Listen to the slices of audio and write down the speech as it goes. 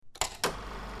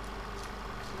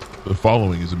The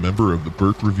following is a member of the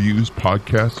Burke Reviews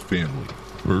podcast family.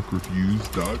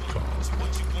 BurkeReviews.com.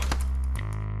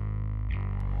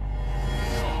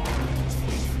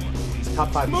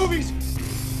 Top 5 movies.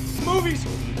 Top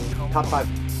 5.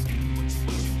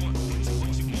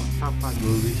 Top 5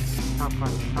 movies. Top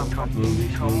 5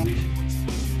 movies.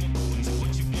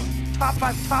 Top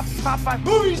 5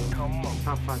 movies.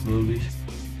 Top 5 movies.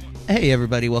 Hey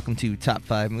everybody, welcome to Top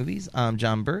 5 Movies. I'm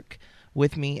John Burke.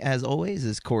 With me, as always,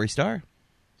 is Corey Starr.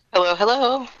 Hello,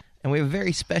 hello. And we have a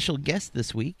very special guest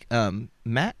this week,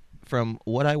 Matt from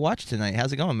What I Watched Tonight.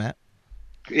 How's it going, Matt?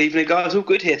 Good evening, guys. All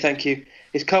good here, thank you.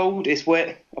 It's cold, it's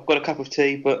wet, I've got a cup of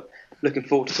tea, but looking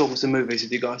forward to talking some movies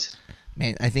with you guys.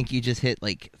 Man, I think you just hit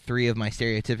like 3 of my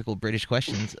stereotypical British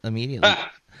questions immediately.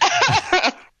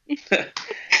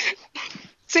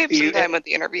 Save some time with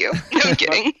the interview. No, I'm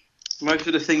kidding. Most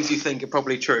of the things you think are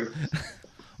probably true.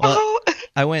 Well,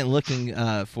 I went looking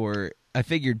for... I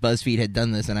figured BuzzFeed had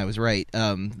done this, and I was right.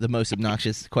 The most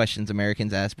obnoxious questions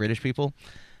Americans ask British people.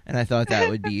 And I thought that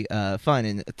would be fun.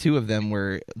 And 2 of them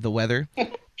were the weather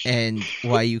and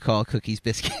why you call cookies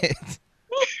biscuits.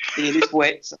 It is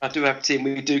wet. I do have tea, and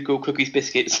we do call cookies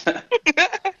biscuits. But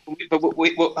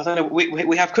I don't know.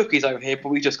 We have cookies over here, but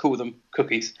we just call them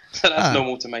cookies. So that's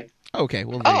normal to me. Okay.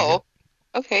 Well, there you go.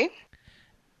 Okay.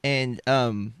 And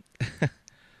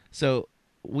so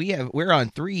we're on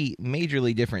 3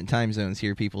 majorly different time zones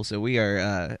here, people. So we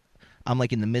are. I'm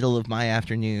like in the middle of my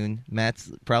afternoon.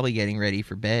 Matt's probably getting ready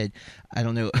for bed. I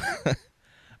don't know.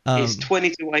 It's 20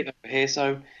 to 8 over here,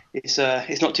 so it's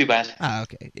not too bad. Ah,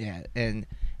 okay, yeah. And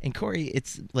Corey,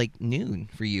 it's like noon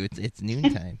for you. It's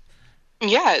noon time.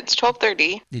 Yeah, it's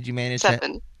 12:30. Did you manage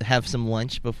to have some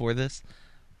lunch before this?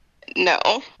 No.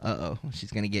 Uh-oh, she's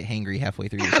gonna get hangry halfway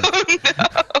through. No.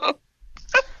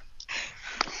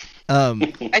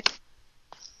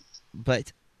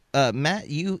 But Matt,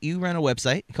 you run a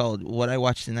website called What I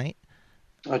Watched Tonight.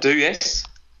 I do, yes.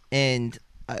 And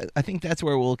I think that's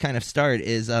where we'll kind of start.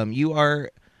 Is you are,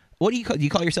 what do you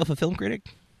call yourself, a film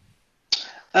critic?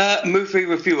 Movie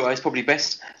reviewer is probably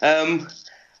best.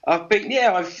 I've been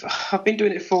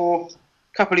doing it for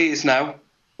a couple of years now,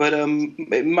 but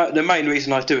the main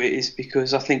reason I do it is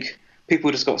because I think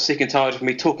people just got sick and tired of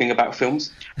me talking about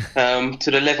films to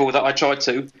the level that I tried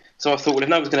to. So I thought, well, if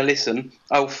no one's going to listen,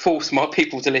 I'll force my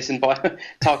people to listen by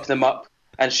typing them up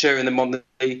and sharing them on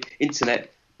the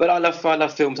internet. But I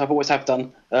love films. I've always have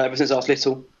done ever since I was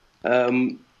little,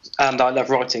 and I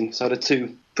love writing. So the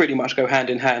two pretty much go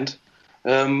hand in hand,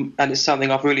 and it's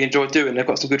something I've really enjoyed doing. I've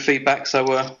got some good feedback, so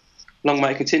long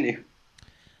may it continue.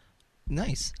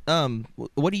 Nice.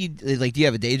 What do you like? Do you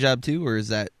have a day job too, or is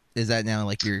that now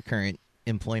like your current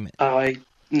employment?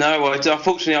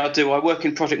 Unfortunately, I do. I work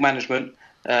in project management.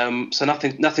 So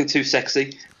nothing too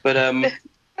sexy, but and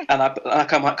I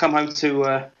come home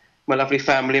to my lovely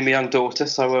family and my young daughter,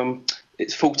 so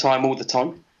it's full time all the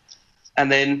time.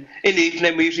 And then in the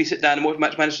evening we usually sit down and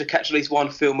manage to catch at least one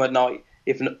film a night,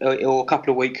 or a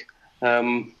couple a week,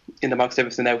 in amongst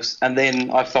everything else. And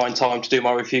then I find time to do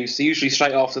my reviews. So usually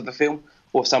straight after the film,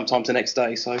 or sometimes the next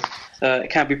day. So it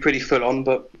can be pretty full on,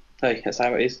 but hey, that's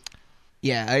how it is.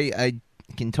 Yeah, I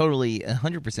can totally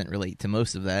 100% relate to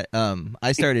most of that.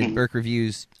 I started Burke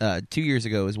Reviews 2 years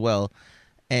ago as well,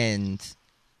 and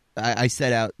I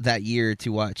set out that year to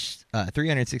watch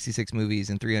 366 movies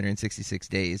in 366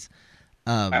 days.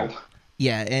 Wow.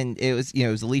 Yeah, and it was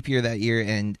a leap year that year,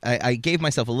 and I gave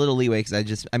myself a little leeway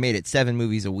because I made it 7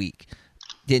 movies a week.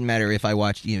 Didn't matter if I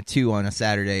watched 2 on a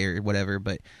Saturday or whatever,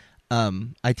 but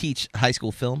I teach high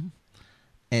school film.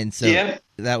 And so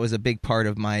that was a big part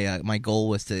of my my goal,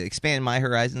 was to expand my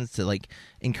horizons, to like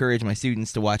encourage my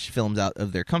students to watch films out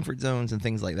of their comfort zones and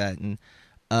things like that. And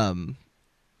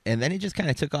then it just kind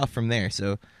of took off from there.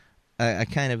 So I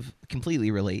kind of completely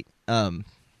relate. Do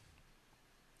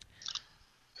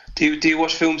you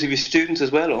watch films with your students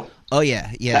as well, or? Oh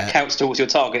yeah. That counts towards your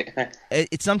target.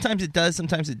 It sometimes it does,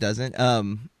 sometimes it doesn't.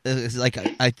 It's like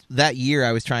I that year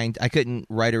I couldn't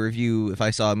write a review if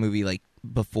I saw a movie like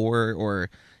before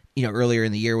or earlier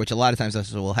in the year, which a lot of times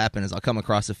that's what will happen. Is I'll come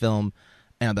across a film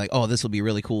and I'll be like, oh, this will be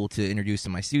really cool to introduce to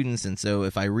my students, and so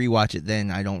if I rewatch it,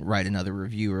 then I don't write another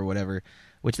review or whatever,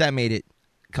 which that made it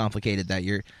complicated that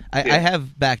year. I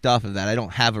have backed off of that. I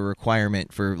don't have a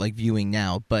requirement for like viewing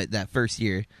now, but that first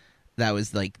year, that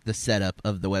was like the setup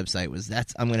of the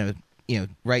website. I'm gonna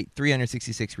write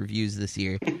 366 reviews this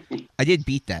year. I did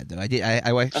beat that though.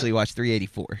 I actually watched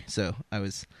 384, so I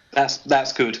was.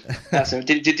 That's good.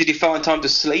 Did you find time to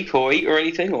sleep or eat or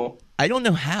anything, or? I don't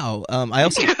know how.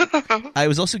 I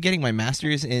was also getting my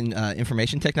master's in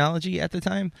information technology at the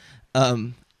time,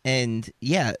 And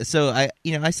yeah, so I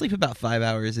sleep about 5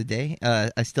 hours a day.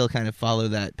 I still kind of follow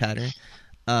that pattern.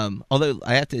 Although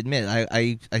I have to admit,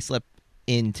 I slept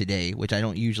in today, which I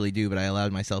don't usually do, but I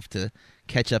allowed myself to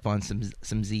catch up on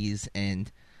some Z's,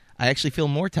 and I actually feel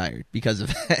more tired because of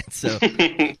that. So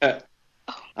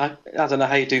I don't know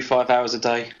how you do 5 hours a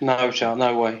day. No, Charles,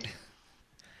 no way.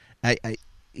 if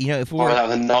it Or were out of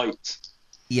the night.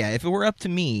 if it were up to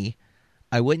me,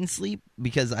 I wouldn't sleep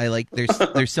because I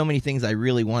there's so many things I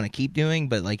really want to keep doing,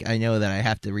 but like I know that I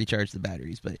have to recharge the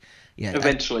batteries. But yeah,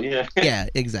 Eventually, yeah. yeah,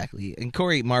 exactly. And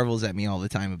Corey marvels at me all the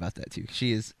time about that too.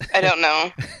 She is. I don't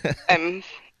know.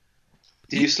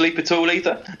 Do you sleep at all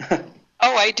either?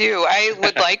 Oh, I do. I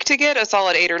would like to get a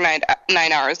solid 8 or 9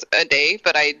 hours a day,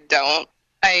 but I don't.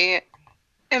 I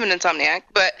am an insomniac,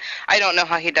 but I don't know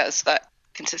how he does that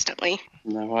consistently.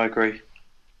 No, I agree.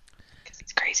 Because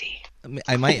he's crazy.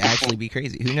 I might actually be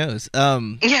crazy. Who knows?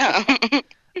 Yeah.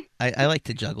 I like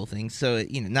to juggle things, so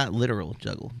not literal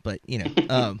juggle, but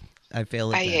I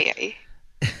fail at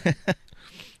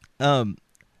that.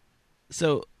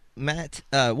 So Matt,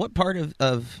 what part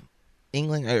of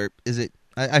England, or is it?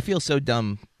 I feel so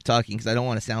dumb talking because I don't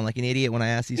want to sound like an idiot when I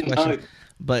ask these questions. No.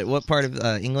 But what part of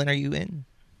England are you in?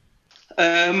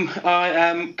 I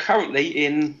am currently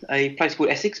in a place called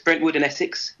Essex, Brentwood in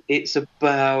Essex. It's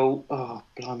about,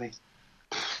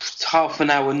 half an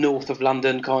hour north of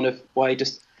London kind of way.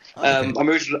 Just Okay. I'm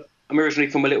originally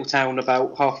from a little town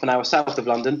about half an hour south of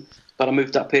London, but I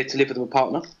moved up here to live with my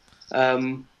partner.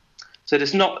 So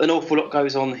there's not an awful lot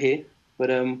goes on here, but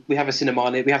we have a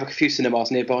cinema near. We have a few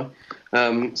cinemas nearby,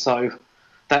 so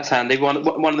that's handy. One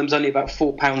of them's only about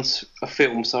 £4 a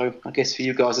film, so I guess for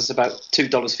you guys it's about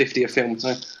 $2.50 a film.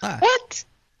 So What?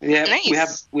 yeah,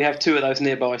 Nice. we have two of those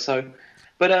nearby. So,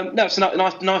 but no, it's a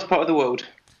nice part of the world.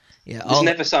 Yeah, It's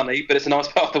never sunny, but it's a nice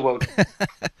part of the world.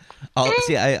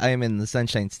 See, I am in the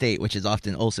Sunshine State, which is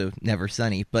often also never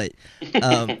sunny, but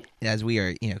as we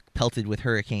are, pelted with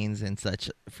hurricanes and such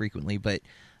frequently. But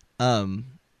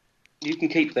You can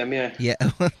keep them, yeah. yeah,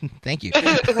 thank you.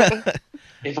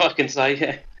 If I can say,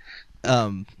 yeah.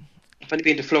 I've only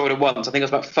been to Florida once. I think I was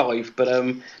about 5, but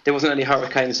there wasn't any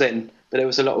hurricanes then. But there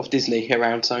was a lot of Disney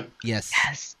around, so Yes,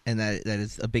 and that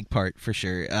is a big part for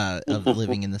sure of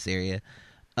living in this area.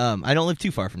 I don't live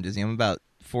too far from Disney. I'm about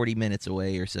 40 minutes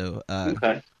away or so.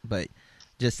 okay. But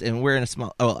and we're in a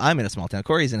small. Oh, I'm in a small town.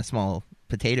 Corey's in a small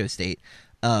potato state.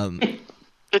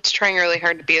 It's trying really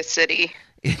hard to be a city.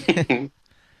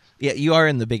 Yeah, you are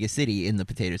in the biggest city in the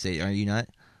potato state, are you not?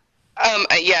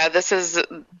 Yeah, this is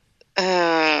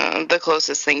the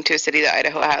closest thing to a city that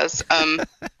Idaho has.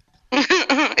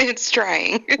 It's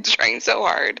trying so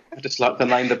hard. I just like the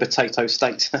name, the Potato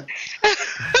State. We're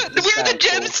the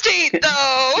gem state,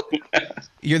 though.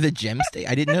 You're the gem state.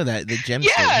 I didn't know that. The gem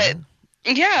state. Yeah. Huh?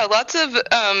 Yeah, lots of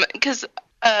because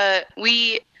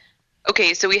we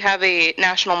have a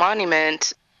national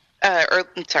monument.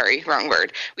 Sorry, wrong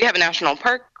word. We have a national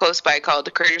park close by called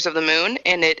the Craters of the Moon,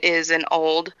 and it is an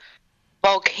old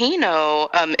volcano.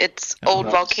 It's old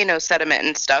nice. volcano sediment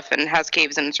and stuff, and has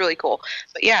caves, and it's really cool.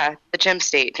 But yeah, the gem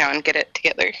state, John, get it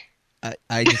together.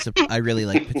 I really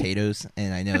like potatoes,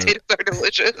 and I know Potatoes are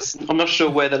delicious. I'm not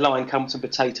sure where the line comes from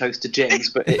potatoes to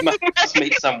gems, but it must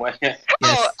meet somewhere. Yeah.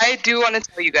 Oh, I do want to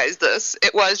tell you guys this.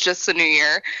 It was just the New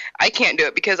Year. I can't do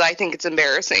it because I think it's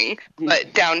embarrassing.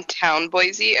 But downtown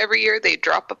Boise, every year they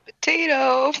drop a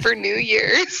potato for New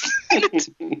Year's. It's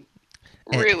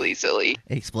really silly.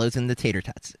 it explodes in the tater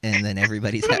tots, and then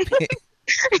everybody's happy.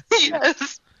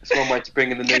 Yes. It's one way to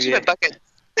bring in the new Catch year. my bucket.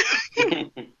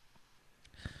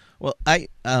 Well, I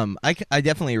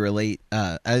definitely relate.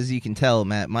 As you can tell,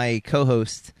 Matt, my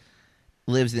co-host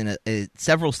lives in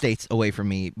several states away from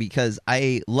me because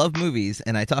I love movies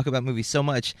and I talk about movies so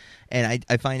much, and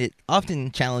I find it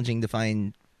often challenging to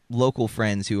find local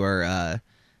friends who are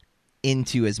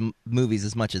into movies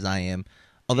as much as I am.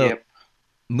 Although Yep.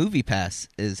 MoviePass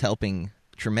is helping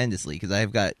tremendously because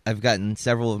I've gotten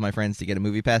several of my friends to get a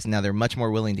MoviePass, and now they're much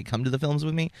more willing to come to the films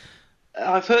with me.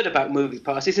 I've heard about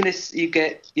MoviePass. Isn't this you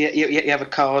have a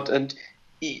card and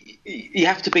you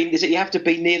have to be? Is it you have to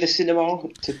be near the cinema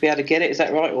to be able to get it? Is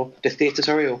that right, or the theatre?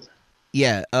 Sorry, or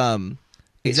Yeah,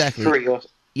 exactly. it's free? Or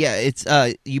Yeah, it's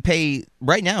you pay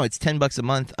right now. It's $10 a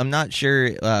month. I'm not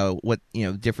sure what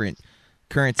different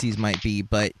currencies might be,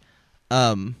 but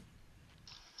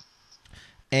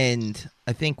and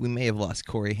I think we may have lost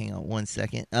Corey. Hang on one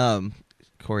second.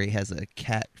 Corey has a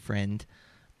cat friend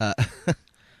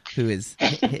who is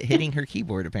hitting her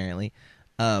keyboard apparently.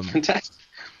 fantastic.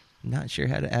 Not sure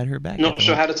how to add her back. Not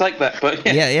sure how to take that, but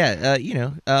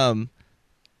Yeah. I'm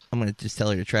gonna just tell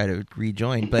her to try to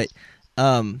rejoin, but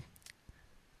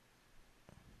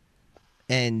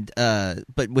And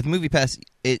but with MoviePass,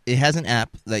 it has an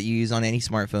app that you use on any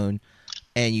smartphone,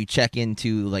 and you check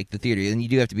into like the theater, and you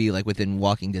do have to be like within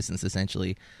walking distance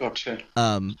essentially. Gotcha.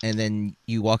 And then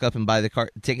you walk up and buy the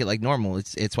ticket like normal.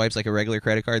 It swipes like a regular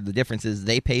credit card. The difference is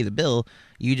they pay the bill,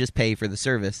 you just pay for the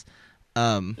service.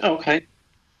 Okay.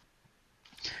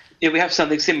 Yeah, we have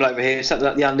something similar over here. Something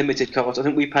like the unlimited card. I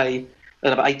think we pay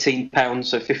about £18,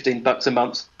 so $15 a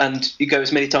month, and you go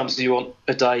as many times as you want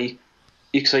a day.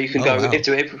 So you can go wow.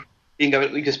 into every. You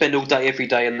can spend all day every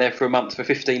day in there for a month for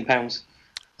 £15.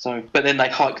 So, but then they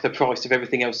hike the price of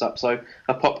everything else up. So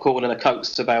a popcorn and a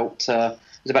Coke's about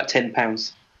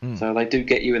 £10. So they do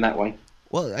get you in that way.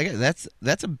 Well, I guess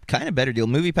that's a kind of better deal.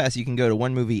 MoviePass, you can go to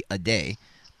one movie a day.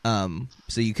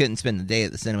 So you couldn't spend the day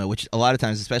at the cinema, which a lot of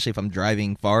times, especially if I'm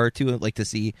driving far to it, like to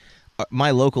see,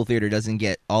 my local theater doesn't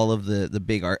get all of the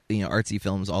big artsy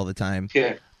films all the time.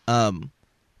 Yeah.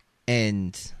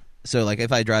 And so like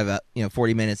if I drive out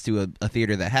 40 minutes to a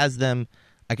theater that has them,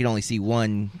 I could only see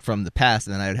one from the past,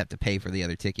 and then I would have to pay for the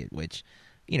other ticket, which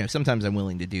sometimes I'm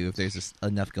willing to do if there's just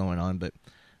enough going on. But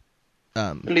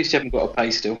at least you haven't got to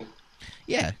pay still.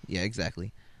 Yeah,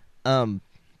 exactly. But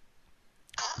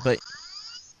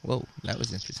whoa, that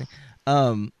was interesting.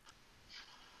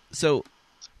 So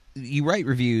you write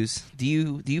reviews. Do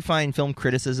you find film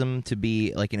criticism to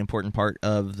be like an important part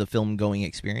of the film going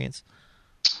experience?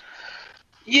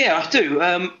 Yeah, I do.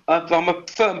 I'm a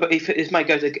firm, but it might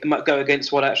go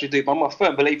against what I actually do. But I'm a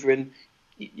firm believer in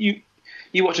you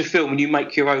watch a film and you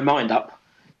make your own mind up.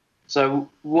 So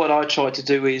what I try to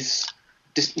do is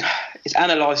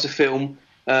analyse the film,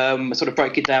 sort of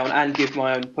break it down, and give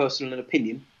my own personal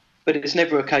opinion. But it's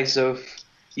never a case of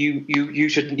you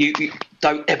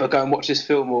don't ever go and watch this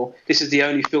film, or this is the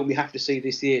only film you have to see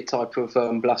this year type of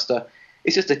bluster.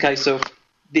 It's just a case of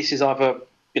this is either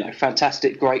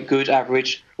fantastic, great, good,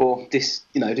 average, or this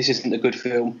isn't a good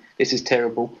film. This is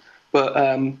terrible. But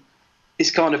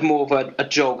it's kind of more of a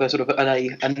jog, a sort of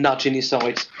a nudge in your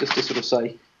side, just to sort of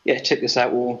say, yeah, check this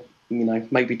out, or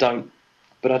maybe don't.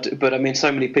 But I mean,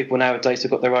 so many people nowadays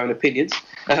have got their own opinions.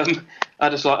 I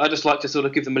just like to sort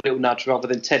of give them a little nudge rather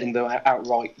than telling them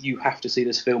outright, you have to see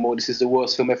this film, or this is the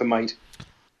worst film ever made.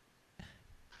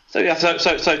 So yeah, so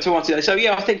to answer that, so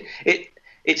yeah, I think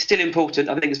it's still important.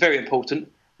 I think it's very important.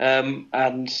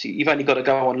 And you've only got to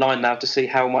go online now to see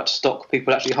how much stock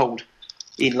people actually hold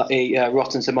in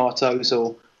Rotten Tomatoes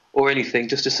or anything,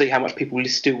 just to see how much people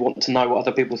still want to know what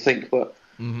other people think. But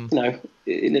in the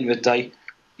end of the day,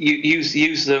 you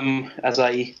use them as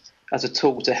a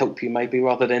tool to help you, maybe,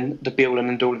 rather than the be all and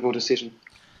end all of your decision.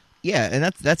 Yeah, and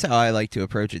that's how I like to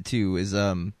approach it too. Is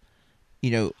I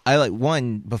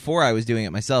like before I was doing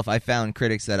it myself, I found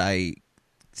critics that I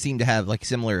seem to have like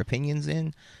similar opinions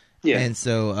in. Yeah. And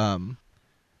so,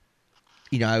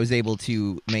 I was able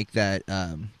to make that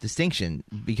distinction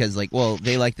because, like, well,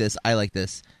 they like this, I like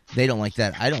this. They don't like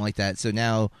that, I don't like that. So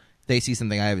now they see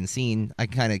something I haven't seen. I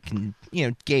kind of can,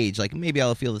 gauge, like, maybe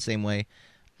I'll feel the same way.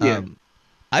 Yeah.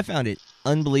 I found it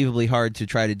unbelievably hard to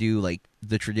try to do, like,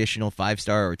 the traditional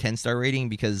 5-star or 10-star rating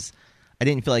because I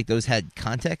didn't feel like those had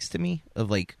context to me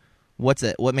of, like, what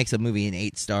makes a movie an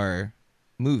 8-star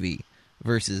movie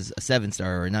versus a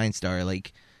 7-star or a 9-star,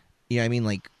 like... I mean,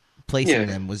 like, placing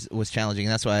them was challenging,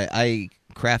 and that's why I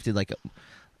crafted like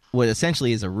what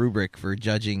essentially is a rubric for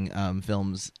judging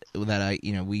films that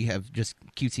we have just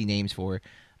cutesy names for,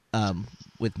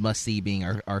 with must see being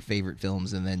our favorite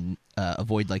films, and then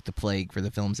avoid like the plague for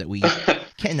the films that we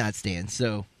cannot stand.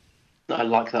 So I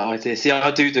like that idea. See,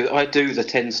 I do the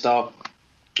 10-star,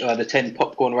 the 10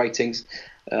 popcorn ratings.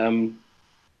 And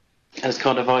it's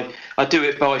kind of I do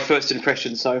it by first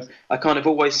impression, so I kind of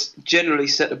always generally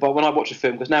set the bar when I watch a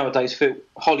film, because nowadays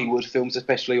Hollywood films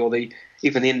especially, or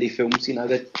even the indie films,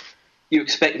 you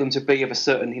expect them to be of a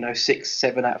certain 6,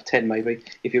 7 out of 10 maybe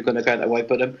if you're going to go that way.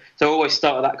 But so I always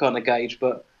start at that kind of gauge.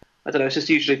 But I don't know, it's just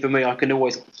usually for me I can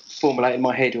always formulate in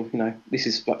my head, this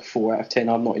is like 4 out of 10.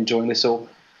 I'm not enjoying this, or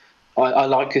I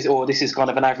like it, or this is kind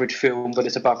of an average film, but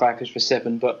it's above average for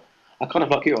 7. But I kind of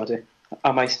like your idea.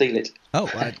 I may steal it.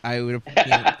 Oh, I would.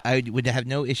 I would have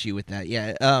no issue with that.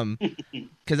 Yeah,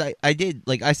 because I did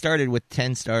I started with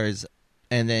 10 stars,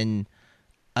 and then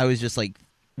I was just like,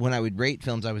 when I would rate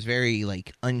films, I was very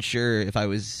unsure if I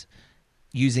was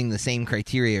using the same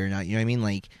criteria or not. You know what I mean?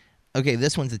 Like, okay,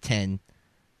 this one's a 10,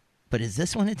 but is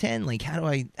this one a 10? Like, how do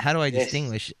I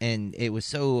distinguish? And it was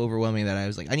so overwhelming that I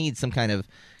was like, I need some kind of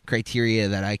criteria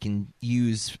that I can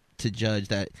use to judge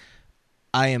that.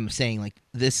 I am saying, like,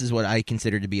 this is what I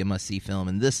consider to be a must-see film,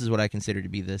 and this is what I consider to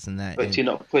be this and that. But you're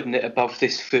not putting it above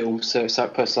this film, so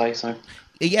per se. So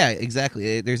yeah,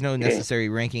 exactly. There's no necessary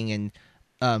ranking, and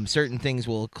certain things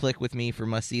will click with me for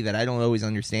must see that I don't always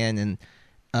understand, and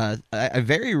I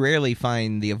very rarely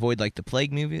find the avoid like the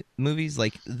plague movies.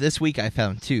 Like this week, I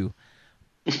found 2.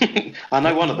 I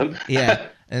know one of them. Yeah,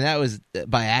 and that was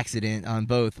by accident on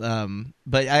both.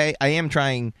 But I am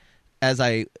trying, as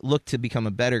I look to become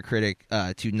a better critic,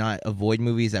 to not avoid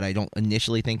movies that I don't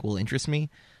initially think will interest me.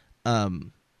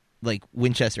 Like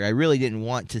Winchester, I really didn't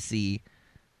want to see,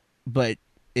 but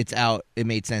it's out. It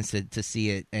made sense to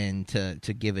see it and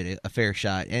to give it a fair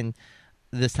shot. And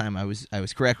this time I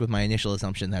was correct with my initial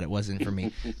assumption that it wasn't for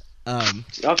me.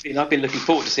 I've been looking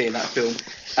forward to seeing that film,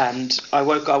 and I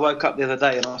woke up the other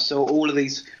day and I saw all of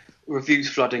these reviews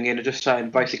flooding in and just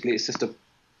saying basically it's just a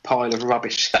pile of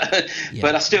rubbish. Yeah.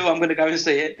 But I'm going to go and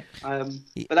see it.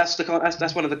 But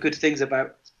that's one of the good things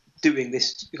about doing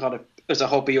this kind of as a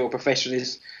hobby or a profession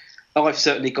is I've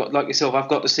certainly got, like yourself, I've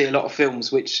got to see a lot of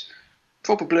films which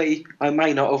probably I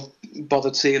may not have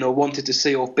bothered seeing or wanted to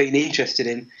see or been interested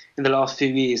in the last few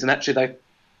years, and actually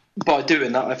by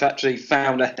doing that I've actually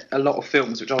found a lot of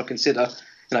films which I consider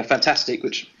fantastic,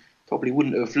 which probably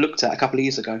wouldn't have looked at a couple of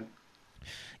years ago.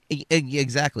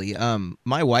 Exactly.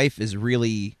 My wife is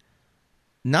really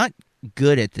not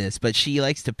good at this, but she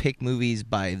likes to pick movies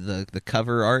by the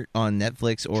cover art on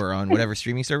Netflix or on whatever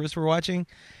streaming service we're watching,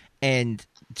 and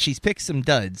she's picked some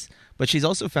duds, but she's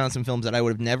also found some films that I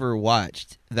would have never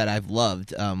watched that I've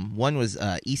loved. One was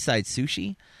East Side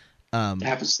Sushi. I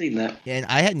haven't seen that, and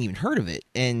I hadn't even heard of it.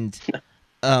 And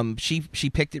she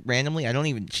picked it randomly.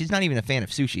 She's not even a fan of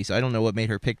sushi, so I don't know what made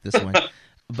her pick this one.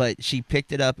 But she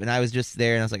picked it up, and I was just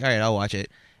there, and I was like, all right, I'll watch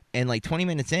it. And like 20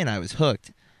 minutes in, I was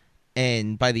hooked.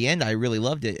 And by the end, I really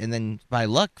loved it. And then by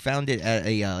luck, found it at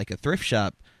a thrift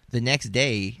shop the next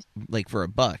day, like for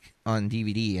 $1 on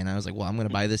DVD. And I was like, well, I'm going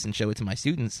to buy this and show it to my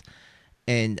students.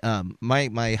 And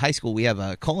my high school, we have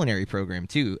a culinary program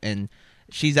too. And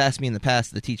she's asked me in the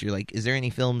past, the teacher, like, is there any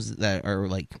films that are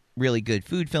like really good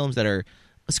food films that are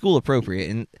school appropriate?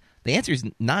 And the answer is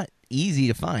not easy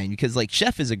to find, because like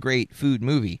Chef is a great food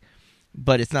movie,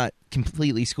 but it's not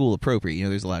completely school appropriate.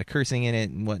 There's a lot of cursing in it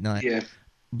and whatnot. Yeah.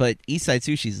 But East Side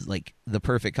Sushi is like the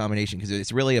perfect combination because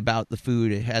it's really about the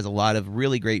food. It has a lot of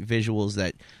really great visuals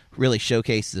that really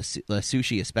showcase the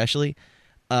sushi, especially.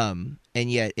 And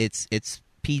yet it's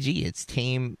PG, it's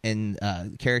tame, and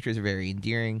characters are very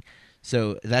endearing.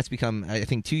 So that's become, I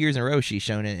think, 2 years in a row she's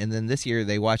shown it, and then this year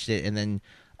they watched it and then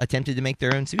attempted to make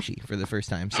their own sushi for the first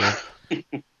time. So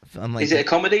I'm like, is it a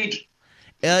comedy?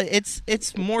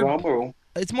 It's more drama. Or?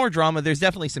 It's more drama. There's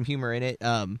definitely some humor in it.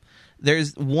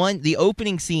 There's the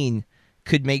opening scene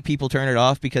could make people turn it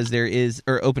off because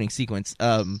opening sequence.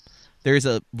 There's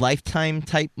a Lifetime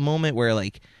type moment where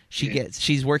like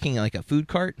she's working like a food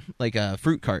cart, like a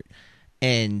fruit cart,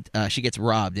 and she gets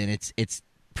robbed, and it's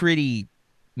pretty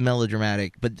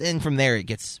melodramatic. But then from there it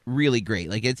gets really great.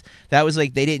 Like that was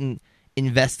like they didn't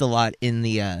invest a lot in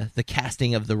the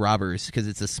casting of the robbers because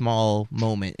it's a small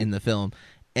moment in the film,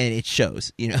 and it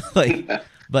shows. Like.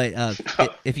 But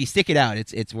if you stick it out,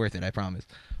 it's worth it. I promise.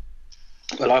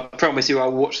 Well, I promise you,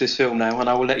 I'll watch this film now, and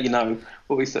I will let you know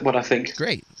what I think.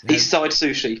 Great. East Side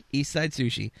Sushi. East Side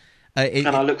Sushi. And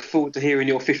I look forward to hearing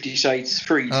your 50 Shades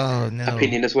Freed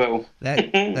opinion as well.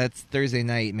 That's Thursday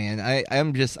night, man.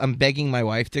 I'm begging my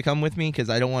wife to come with me because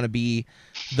I don't want to be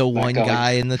the one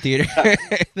guy in the theater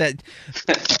that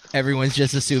everyone's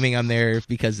just assuming I'm there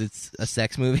because it's a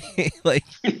sex movie. Like,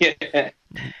 yeah,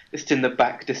 just in the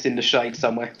back, just in the shade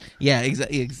somewhere. Yeah,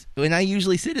 exactly. And I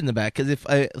usually sit in the back because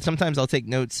sometimes I'll take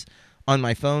notes on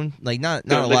my phone, like not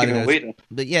a lot of notes,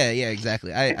 but yeah,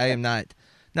 exactly. I am not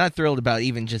thrilled about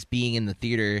even just being in the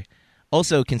theater.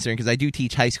 Also concerned because I do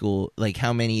teach high school, like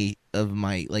how many of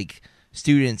my like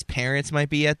students' parents might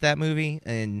be at that movie,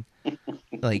 and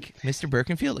like Mr.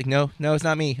 Birkenfield, like no, it's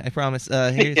not me. I promise.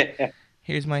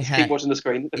 Here's my hat. Keep watching the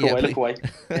screen. Look away.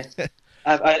 Yeah.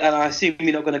 And I assume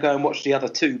you're not going to go and watch the other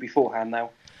two beforehand now.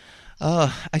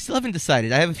 I still haven't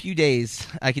decided. I have a few days.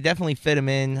 I could definitely fit them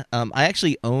in. I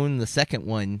actually own the second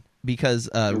one because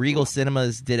Regal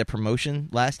Cinemas did a promotion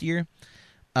last year.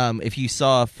 If you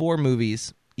saw 4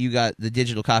 movies, you got the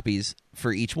digital copies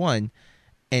for each one,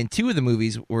 and 2 of the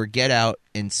movies were Get Out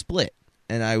and Split.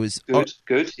 And I was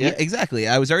good. Yeah, exactly.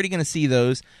 I was already going to see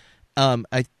those.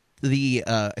 I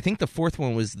think the 4th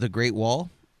one was The Great Wall.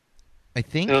 I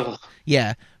think,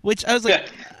 yeah. Which I was like,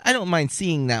 I don't mind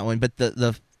seeing that one, but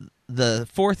the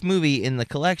 4th movie in the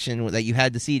collection that you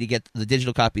had to see to get the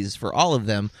digital copies for all of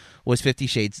them was 50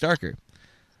 Shades Darker.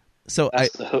 So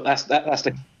that's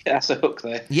the hook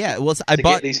there. Yeah, well, so I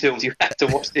bought get these films. You have to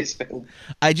watch this film.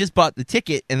 I just bought the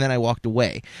ticket and then I walked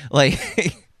away. Like,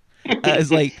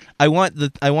 It's like I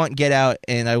want Get Out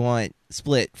and I want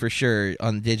Split for sure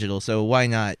on digital. So why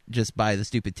not just buy the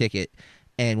stupid ticket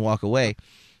and walk away?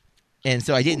 And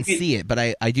so I didn't see it, but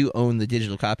I do own the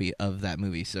digital copy of that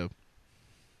movie. So,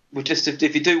 well, just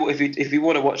if you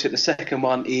want to watch it, the second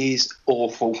one is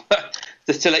awful.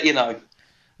 Just to let you know.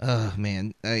 Oh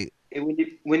man,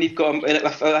 when you've got,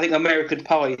 I think American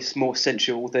Pie is more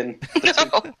sensual than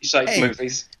the 50 Shades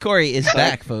movies. Corey is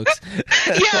back, folks.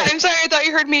 Yeah, I'm sorry. I thought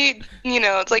you heard me.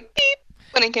 It's like beep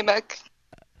when I came back.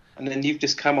 And then you've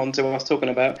just come on to us talking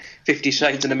about 50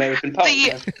 Shades and American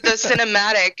Pie. The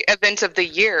cinematic event of the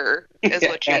year is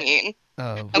what you mean.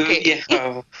 Oh. Okay.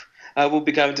 We'll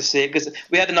be going to see it because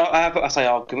we had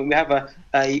argument. We have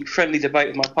a friendly debate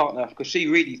with my partner because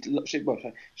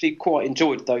she quite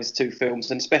enjoyed those two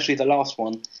films, and especially the last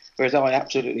one, whereas I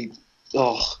absolutely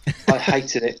I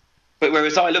hated it. But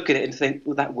whereas I look at it and think,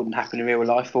 well, that wouldn't happen in real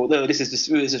life, or this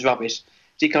is rubbish.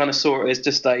 She kind of saw it as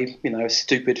just a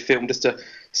stupid film just to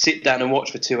sit down and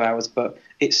watch for 2 hours, but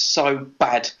it's so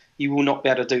bad you will not be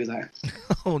able to do that.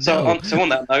 Oh, no. So on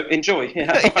that note, enjoy.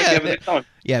 Yeah, I hope you have a good time.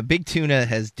 Yeah, Big Tuna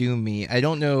has doomed me. I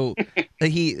don't know.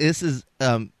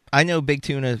 I know Big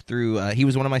Tuna through. He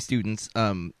was one of my students,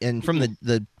 and from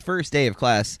the first day of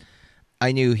class,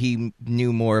 I knew he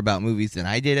knew more about movies than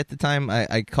I did at the time.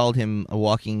 I called him a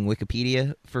walking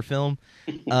Wikipedia for film,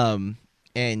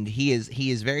 and he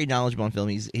is very knowledgeable on film.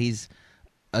 He's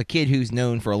a kid who's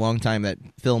known for a long time that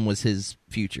film was his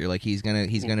future. Like he's gonna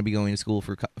be going to school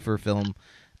for film.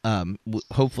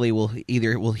 Hopefully we'll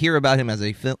hear about him as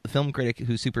a film critic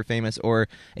who's super famous or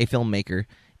a filmmaker.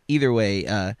 Either way,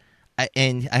 I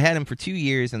had him for 2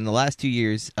 years, and the last 2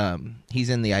 years he's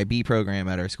in the IB program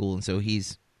at our school, and so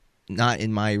he's not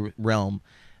in my realm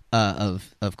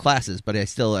of classes. But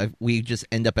we just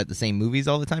end up at the same movies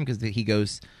all the time because he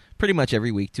goes pretty much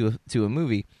every week to a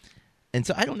movie. And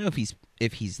so I don't know if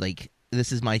he's like,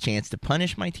 this is my chance to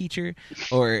punish my teacher,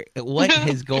 or what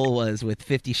his goal was with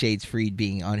 50 Shades Freed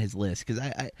being on his list. Because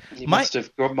you must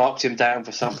have marked him down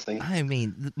for something. I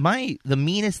mean, the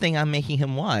meanest thing I'm making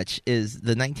him watch is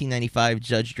the 1995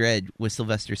 Judge Dredd with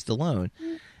Sylvester Stallone.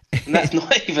 And that's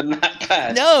not even that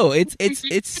bad. No, it's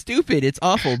stupid. It's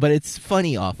awful, but it's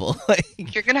funny awful.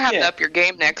 You're gonna have to up your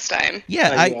game next time.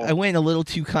 Yeah, I went a little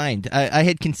too kind. I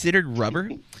had considered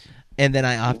Rubber. And then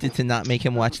I opted to not make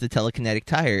him watch the telekinetic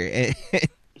tire.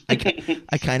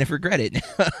 I kind of regret it.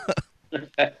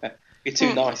 You're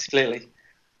too nice, clearly.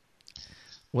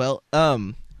 Well,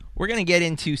 we're going to get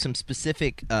into some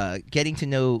specific getting to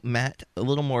know Matt a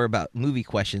little more about movie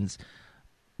questions.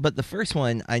 But the first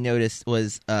one I noticed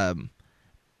was, and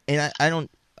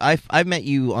I've met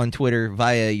you on Twitter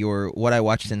via your What I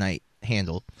Watched Tonight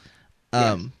handle.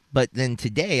 But then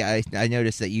today I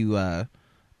noticed that you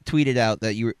tweeted out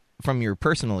that you were, from your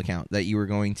personal account, that you were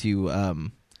going to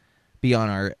be on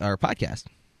our podcast.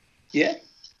 Yeah.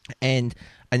 And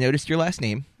I noticed your last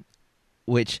name,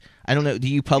 which I don't know. Do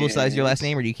you publicize your last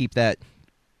name, or do you keep that?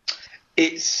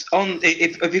 It's on.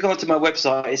 If you go onto my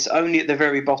website, it's only at the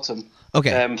very bottom.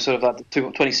 Okay. Sort of like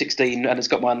 2016, and it's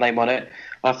got my name on it.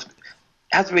 It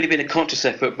hasn't really been a conscious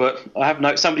effort, but I have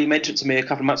noticed somebody mentioned to me a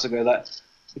couple of months ago that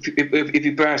if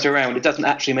you browse around, it doesn't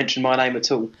actually mention my name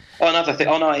at all. Another thing,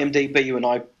 on IMDb, when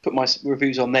I put my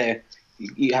reviews on there,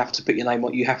 you have to put your name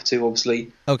on. You have to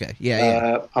obviously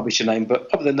publish your name.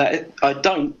 But other than that, I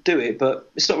don't do it.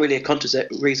 But it's not really a conscious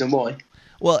reason why.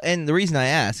 Well, and the reason I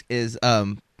ask is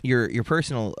your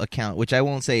personal account, which I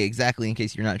won't say exactly in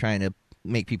case you're not trying to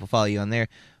make people follow you on there,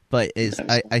 but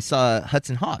I saw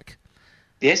Hudson Hawk.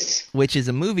 Yes. Which is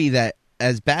a movie that,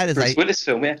 as bad as Bruce Willis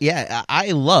film, yeah. Yeah,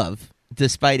 I love.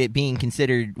 Despite it being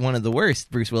considered one of the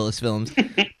worst Bruce Willis films,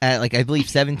 at I believe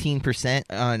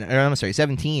 17%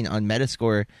 17 on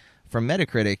Metascore from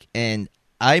Metacritic, and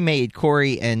I made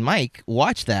Corey and Mike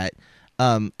watch that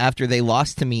after they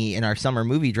lost to me in our summer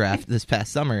movie draft this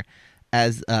past summer,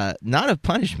 as not a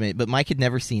punishment, but Mike had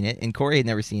never seen it and Corey had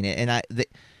never seen it, and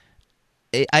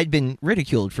I'd been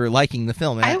ridiculed for liking the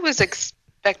film. And I was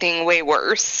expecting way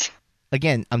worse.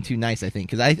 Again, I'm too nice, I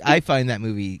think, because I find that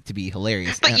movie to be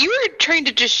hilarious. But you were trying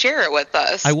to just share it with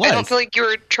us. I was. I don't feel like you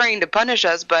were trying to punish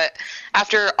us, but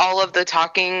after all of the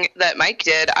talking that Mike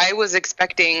did, I was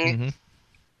expecting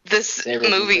this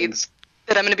movie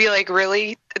that I'm going to be like,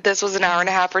 really? This was an hour and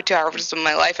a half or 2 hours of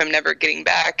my life I'm never getting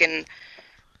back, and,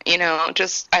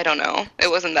 just, I don't know. It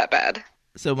wasn't that bad.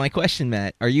 So my question,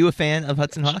 Matt, are you a fan of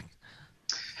Hudson Hawk?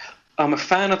 I'm a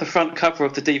fan of the front cover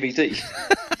of the DVD.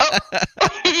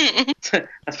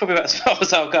 That's probably about as far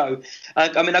as I'll go. I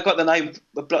got the name.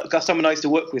 Someone I used to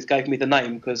work with gave me the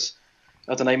name because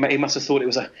I don't know. He must have thought it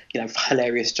was a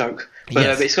hilarious joke.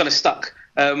 But it's kind of stuck.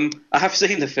 I have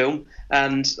seen the film,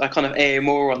 and I kind of err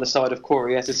more on the side of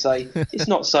Corey, as to say it's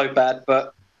not so bad,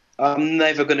 but I'm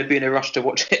never going to be in a rush to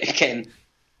watch it again.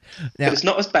 Now, But it's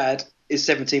not as bad as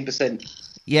 17%.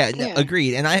 Yeah, no,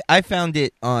 agreed. And I found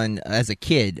it on as a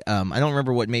kid. I don't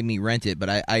remember what made me rent it, but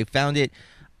I found it.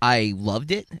 I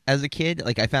loved it as a kid.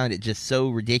 Like, I found it just so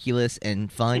ridiculous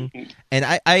and fun. And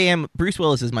I am Bruce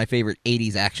Willis is my favorite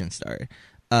 '80s action star.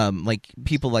 Like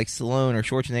people like Stallone or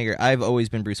Schwarzenegger. I've always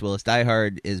been Bruce Willis. Die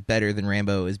Hard is better than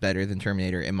Rambo. Is better than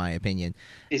Terminator, in my opinion.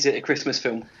 Is it a Christmas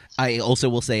film? I also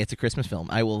will say it's a Christmas film.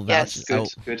 I will vouch.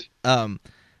 Yes, good.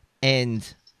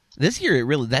 And this year,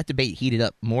 that debate heated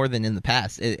up more than in the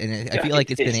past, and I feel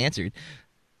like it's been answered.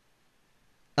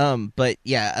 But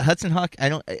yeah, Hudson Hawk.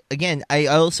 I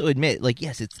also admit, like,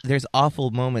 yes, there's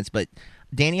awful moments, but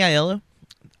Danny Aiello,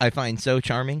 I find so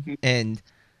charming, and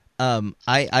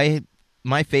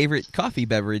my favorite coffee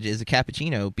beverage is a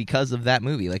cappuccino because of that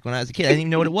movie. Like, when I was a kid, I didn't even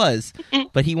know what it was,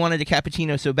 but he wanted a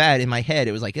cappuccino so bad. In my head,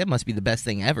 it was like, it must be the best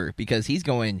thing ever because he's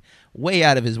going way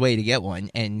out of his way to get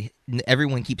one, and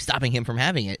everyone keeps stopping him from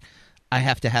having it. I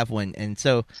have to have one, and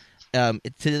so to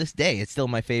this day, it's still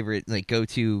my favorite, like,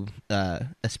 go-to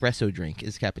espresso drink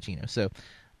is cappuccino. So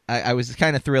I was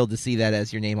kind of thrilled to see that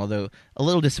as your name, although a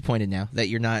little disappointed now that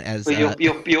you're not as... Well,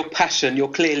 your passion, you're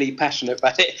clearly passionate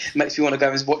about it. Makes me want to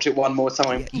go and watch it one more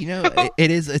time. You know,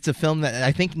 it's a film that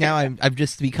I think now I've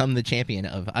just become the champion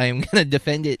of. I am going to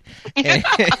defend it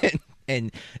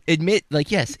and admit,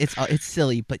 like, yes, it's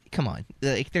silly, but come on.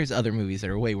 Like, there's other movies that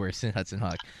are way worse than Hudson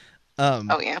Hawk.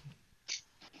 Oh, yeah.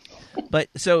 But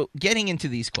so getting into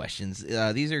these questions,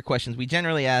 these are questions we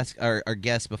generally ask our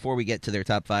guests before we get to their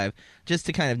top 5, just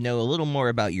to kind of know a little more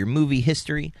about your movie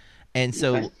history. And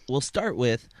so we'll start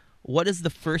with, what is the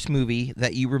first movie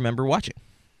that you remember watching?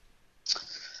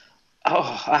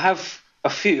 Oh, I have a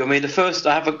few. I mean, the first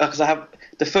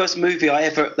movie I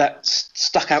ever that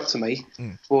stuck out to me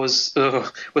was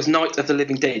Night of the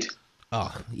Living Dead.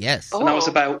 Oh, yes. And I was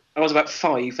about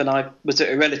 5, and I was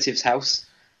at a relative's house.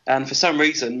 And for some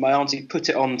reason, my auntie put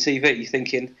it on TV,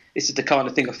 thinking this is the kind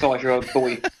of thing a 5-year-old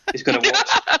boy is going to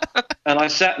watch. And I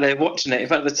sat there watching it in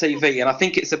front of the TV, and I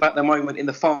think it's about the moment in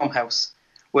the farmhouse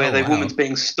where the woman's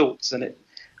being stalked, and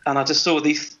I just saw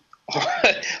these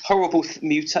horrible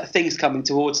things coming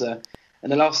towards her.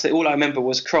 And the last thing, all I remember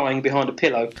was crying behind a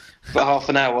pillow for half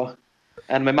an hour,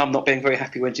 and my mum not being very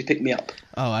happy when she picked me up.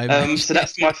 Oh, so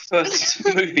that's my first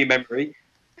movie memory.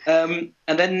 And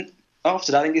then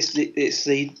after that, I think it's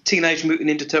the Teenage Mutant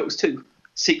Ninja Turtles 2,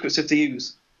 Secrets of the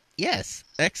Ooze. Yes,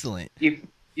 excellent. You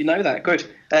know that, good.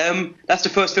 That's the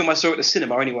first film I saw at the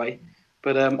cinema anyway.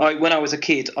 But when I was a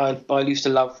kid, I used to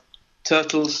love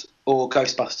Turtles or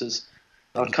Ghostbusters.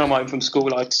 I'd come home from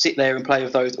school, I'd sit there and play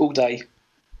with those all day.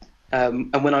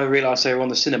 And when I realised they were on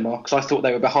the cinema, because I thought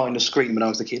they were behind the screen when I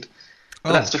was a kid.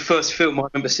 But that's the first film I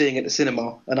remember seeing at the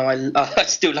cinema, and I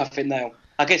still love it now.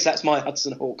 I guess that's my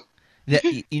Hudson Hawk.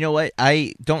 You know what?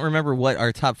 I don't remember what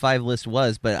our top 5 list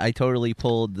was, but I totally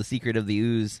pulled The Secret of the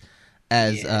Ooze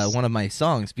as one of my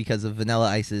songs because of Vanilla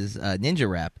Ice's Ninja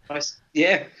Rap.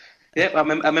 Yeah, I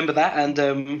remember that,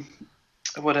 and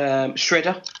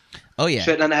Shredder. Oh yeah,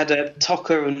 Shredder, and I had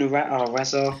Tucker and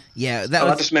Razor. Yeah,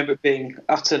 I just remember it being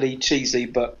utterly cheesy,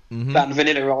 but that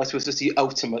Vanilla Ice was just the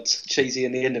ultimate cheesy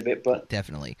in the end of it. But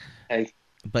definitely, hey.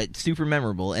 But super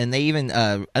memorable, and they even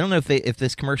I don't know if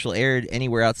this commercial aired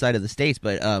anywhere outside of the States,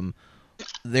 but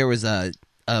there was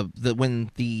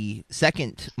when the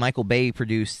second Michael Bay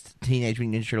produced Teenage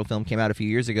Mutant Ninja Turtle film came out a few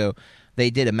years ago, they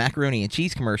did a macaroni and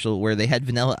cheese commercial where they had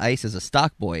Vanilla Ice as a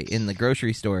stock boy in the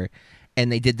grocery store,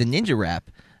 and they did the Ninja Rap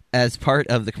as part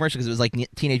of the commercial because it was like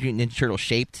Teenage Mutant Ninja Turtle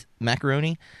shaped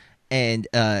macaroni, and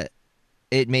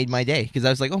it made my day because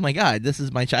I was like, oh my god, this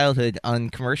is my childhood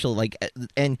on commercial, like,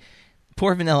 and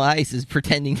poor Vanilla Ice is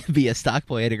pretending to be a stock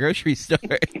boy at a grocery store.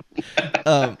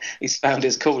 He's found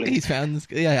his calling. He's found this.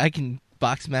 Yeah, I can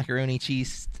box macaroni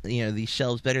cheese, these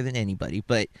shelves better than anybody.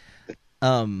 But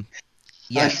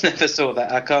yeah, I never saw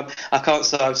that. I can't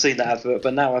say I've seen that advert,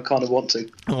 but now I kind of want to.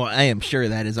 Well, I am sure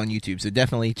that is on YouTube, so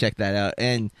definitely check that out.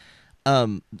 And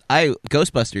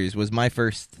Ghostbusters was my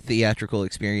first theatrical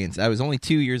experience. I was only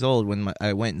 2 years old when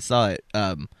I went and saw it.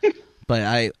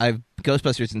 But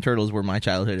Ghostbusters and Turtles were my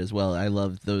childhood as well. I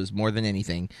loved those more than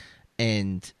anything.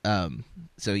 And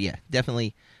so, yeah,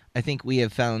 definitely, I think we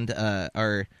have found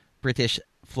our British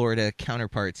Florida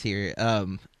counterparts here.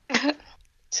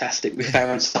 Fantastic, we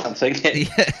found something. Yeah,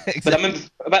 exactly.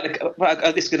 But I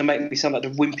remember this is going to make me sound like the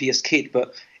wimpiest kid,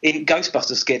 but in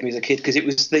Ghostbusters scared me as a kid because it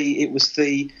was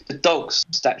the dog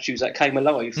statues that came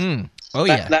alive. Oh,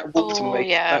 yeah. That walked to me.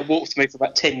 Yeah. That walked to me for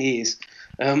about 10 years.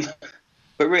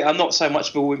 But really, I'm not so much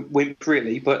of a wimp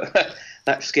really, but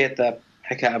that scared the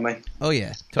heck out of me. Oh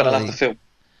yeah, But totally. I love the film.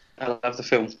 I love the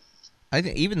film. I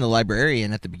think even the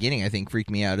librarian at the beginning, I think,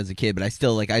 freaked me out as a kid, but I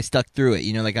still I stuck through it.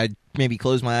 You know, like I maybe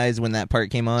closed my eyes when that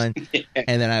part came on,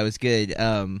 and then I was good.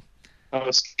 I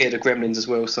was scared of Gremlins as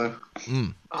well, so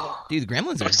Dude, the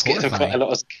Gremlins I are was scared of quite a horrifying.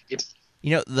 lot as a kid.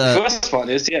 You know The first one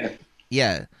is,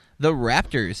 yeah. the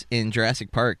raptors in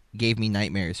Jurassic Park gave me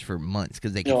nightmares for months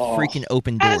because they can Oh. freaking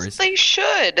open As doors. they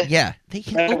should. Yeah, they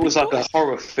can. That open was like doors. a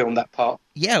horror film. That part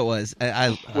Yeah, it was.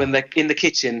 when they're in the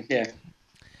kitchen, yeah.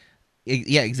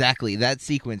 Yeah, exactly. That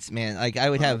sequence, man. Like I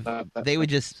would have, they would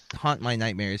just haunt my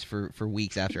nightmares for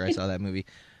weeks after I saw that movie.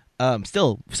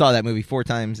 Still saw that movie 4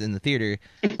 times in the theater,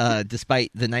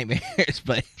 despite the nightmares.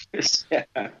 But Yeah.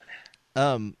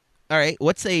 all right,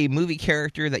 what's a movie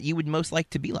character that you would most like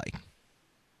to be like?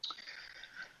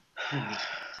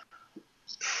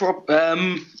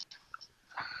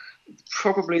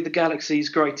 Probably the galaxy's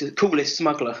coolest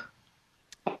smuggler,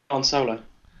 Han Solo.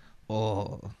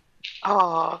 Oh,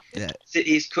 Oh, yeah,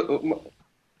 He's cool.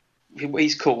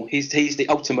 He's the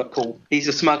ultimate cool. He's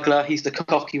a smuggler. He's the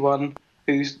cocky one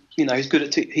who's who's good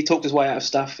at. He talked his way out of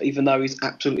stuff, even though he's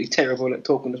absolutely terrible at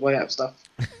talking his way out of stuff.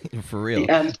 for real.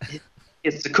 And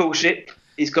it's a cool ship.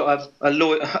 He's got a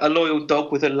loyal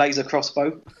dog with a laser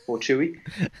crossbow, or Chewie,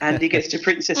 and he gets to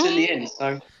princess in the end.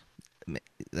 So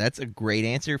That's a great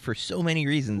answer for so many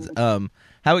reasons.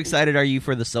 How excited are you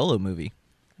for the Solo movie?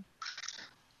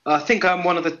 I think I'm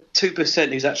one of the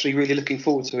 2% who's actually really looking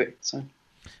forward to it. So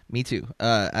Me too.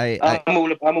 I'm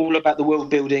I'm all about the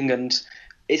world building, and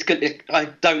it's good. I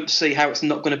don't see how it's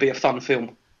not going to be a fun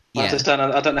film. Yeah.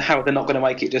 I don't know how they're not going to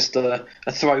make it just a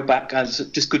throwback and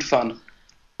just good fun.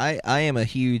 I am a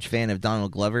huge fan of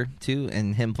Donald Glover too,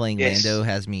 and him playing Yes. Lando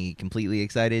has me completely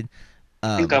excited.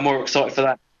 I think I'm more excited for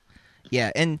that. Yeah,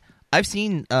 and I've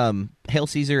seen Hail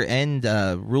Caesar and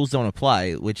Rules Don't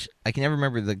Apply, which I can never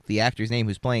remember the actor's name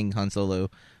who's playing Han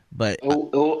Solo, but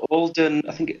Alden,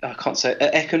 I think I can't say it.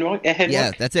 Ehrenreich.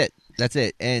 yeah, that's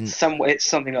it. And It's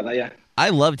something like that. Yeah, I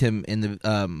loved him in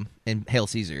the in Hail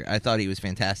Caesar. I thought he was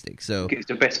fantastic. So I think it's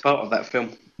the best part of that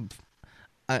film.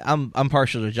 I'm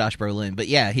partial to Josh Brolin, but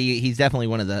yeah, he's definitely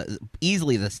one of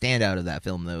easily the standout of that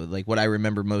film though. Like what I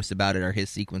remember most about it are his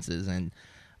sequences, and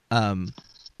I'm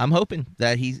hoping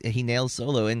that he nails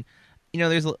Solo. And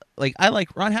there's I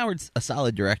like Ron Howard's a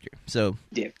solid director, so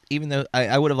Yeah. even though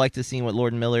I would have liked to see what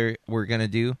Lord and Miller were gonna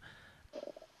do,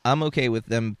 I'm okay with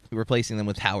them replacing them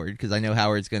with Howard because I know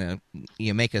Howard's gonna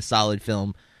make a solid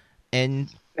film, and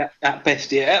At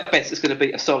best, it's going to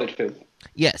be a solid film.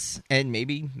 yes, and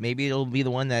maybe it'll be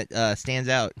the one that stands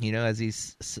out, as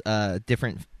these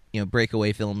different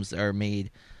breakaway films are made.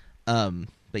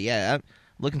 But yeah, I'm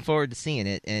looking forward to seeing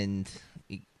it, and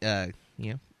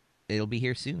it'll be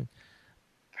here soon.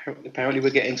 Apparently, we're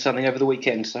getting something over the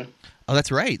weekend. So Oh,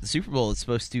 that's right. The Super Bowl is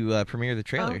supposed to premiere the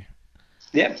trailer.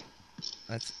 yeah.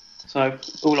 That's So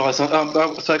all eyes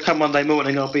on. So come Monday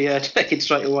morning, I'll be checking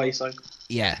straight away. So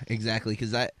yeah, exactly.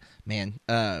 Because I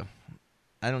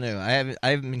don't know. I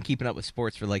haven't been keeping up with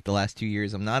sports for like the last 2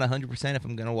 years. I'm not 100% if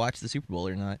I'm going to watch the Super Bowl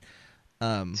or not.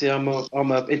 see, I'm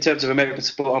in terms of American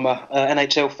sport, I'm a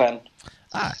NHL fan.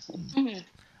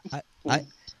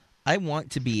 I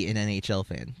want to be an NHL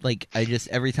fan. Like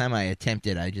every time I attempt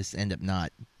it, I just end up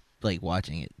not like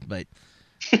watching it. But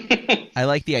I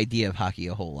like the idea of hockey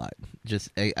a whole lot.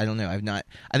 I don't know.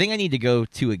 I think I need to go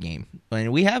to a game.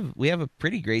 And we have a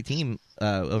pretty great team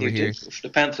over here. The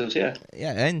Panthers, yeah.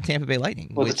 Yeah, and Tampa Bay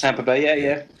Lightning. Or the Tampa Bay,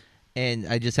 yeah. And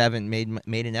I just haven't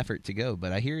made an effort to go,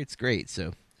 but I hear it's great.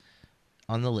 So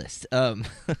on the list.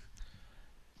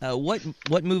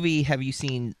 What movie have you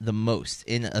seen the most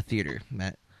in a theater,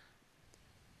 Matt?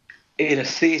 In a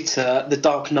theatre, The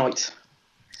Dark Knight.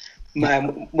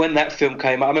 Man, when that film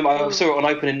came out, I remember I saw it on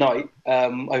opening night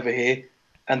over here,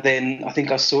 and then I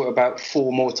think I saw it about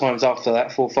 4 or 5 times after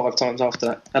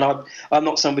that. And I'm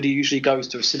not somebody who usually goes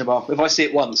to a cinema. If I see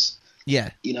it once, Yeah.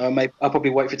 I'll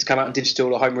probably wait for it to come out in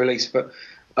digital or home release. But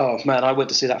oh man, I went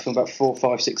to see that film about 4,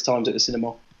 5, 6 times at the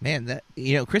cinema. Man, that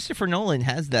Christopher Nolan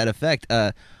has that effect.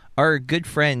 Our good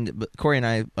friend Corey and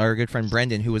I, our good friend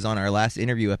Brendan, who was on our last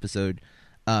interview episode,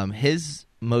 his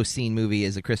most seen movie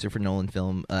is a Christopher Nolan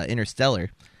film, Interstellar.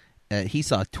 He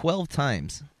saw 12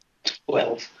 times.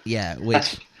 12. Yeah,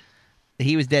 which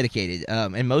he was dedicated.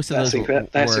 And most of those were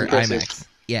impressive. IMAX.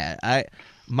 Yeah,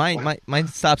 mine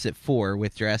stops at 4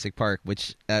 with Jurassic Park,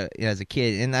 which as a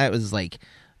kid, and that was like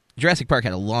Jurassic Park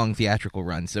had a long theatrical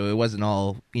run, so it wasn't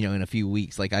all in a few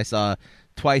weeks. Like I saw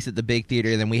twice at the big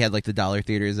theater, then we had like the dollar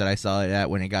theaters that I saw it at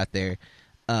when it got there.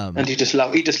 And you just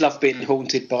love being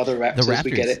haunted by the raptors. The Raptors.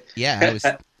 We get it. Yeah,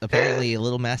 apparently a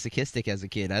little masochistic as a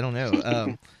kid. I don't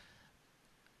know.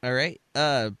 All right.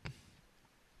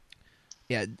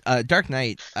 Yeah, Dark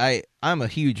Knight. I'm a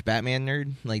huge Batman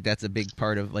nerd. Like, that's a big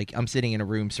part of, like, I'm sitting in a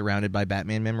room surrounded by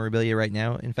Batman memorabilia right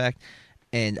now, in fact,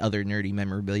 and other nerdy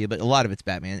memorabilia, but a lot of it's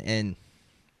Batman.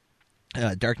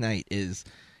 And Dark Knight is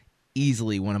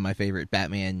easily one of my favorite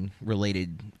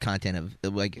Batman-related content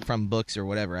of, like, from books or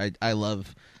whatever. I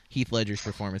love Heath Ledger's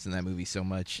performance in that movie so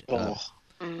much.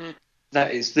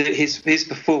 That is his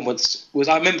performance was.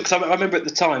 I remember at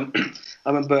the time. I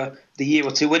remember the year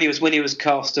or two when he was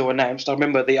cast or announced. I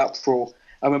remember the uproar.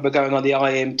 I remember going on the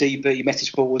IMDb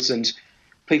message boards and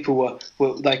people were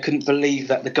they couldn't believe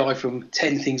that the guy from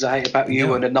 10 Things I Hate About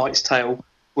You and A Knight's Tale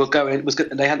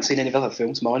they hadn't seen any of the other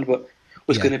films, mind, but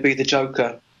was going to be the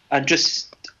Joker. And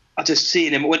just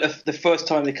seeing him the first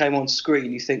time they came on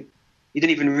screen, you think you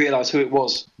didn't even realise who it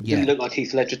was. It didn't look like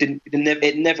Heath Ledger.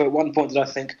 It never at one point did I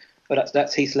think, oh,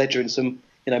 that's Heath Ledger in some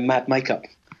mad makeup.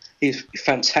 He's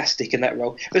fantastic in that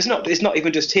role. But it's not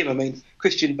even just him. I mean,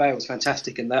 Christian Bale's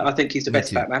fantastic in that. I think he's the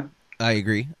best Batman. I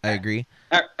agree.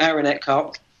 Aaron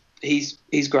Eckhart, he's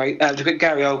great.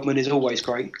 Gary Oldman is always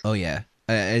great. Oh yeah.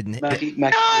 Maggie,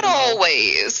 not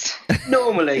always.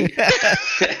 Normally.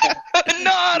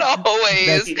 Not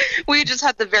always. We just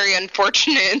had the very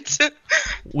unfortunate.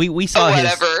 We saw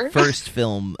his first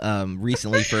film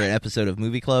recently for an episode of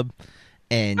Movie Club.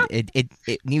 And it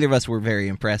neither of us were very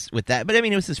impressed with that. But, I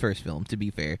mean, it was his first film, to be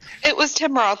fair. It was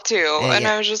Tim Roth, too. And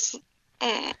I was just...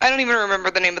 I don't even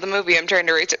remember the name of the movie. I'm trying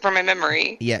to erase it from my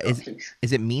memory. Yeah,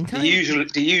 is it Meantime?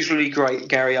 The usually great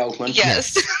Gary Oldman.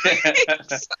 Yes.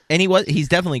 And he's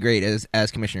definitely great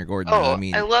as Commissioner Gordon. Oh,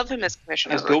 I love him as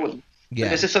Commissioner Gordon. Yeah.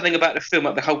 There's just something about the film,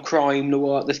 like the whole crime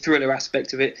noir, the thriller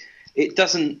aspect of it. It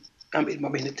doesn't...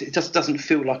 it just doesn't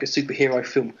feel like a superhero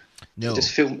film. No. It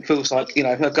just feels like,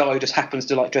 a guy who just happens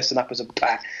to like dressing up as a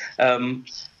bat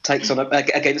takes on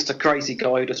against a crazy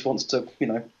guy who just wants to,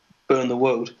 burn the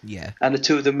world. Yeah. And the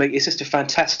two of them meet. It's just a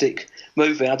fantastic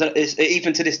movie.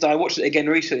 Even to this day, I watched it again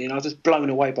recently and I was just blown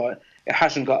away by it. It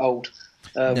hasn't got old.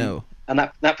 No. And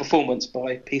that performance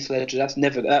by Heath Ledger,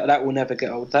 that will never get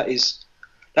old. That's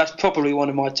probably one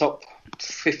of my top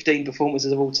 15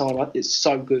 performances of all time. It's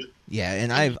so good. Yeah,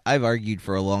 and I've argued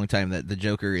for a long time that the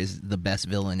Joker is the best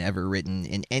villain ever written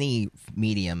in any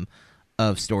medium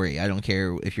of story. I don't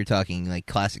care if you're talking like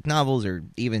classic novels or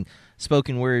even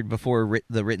spoken word before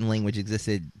the written language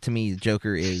existed. To me,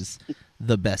 Joker is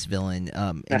the best villain.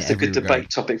 That's a good debate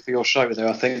topic for your show, there.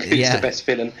 I think who's the best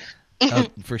villain?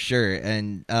 For sure,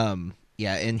 and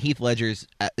and Heath Ledger's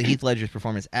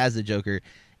performance as the Joker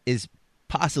is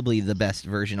possibly the best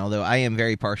version, although I am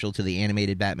very partial to the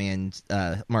animated Batman,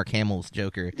 Mark Hamill's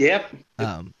Joker. Yep.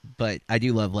 But I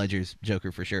do love Ledger's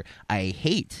Joker for sure. I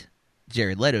hate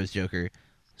Jared Leto's Joker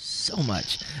so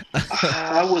much.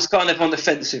 I was kind of on the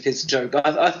fence with his Joker.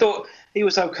 I thought he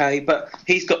was okay, but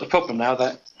he's got the problem now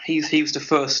that he was the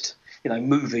first,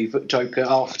 movie Joker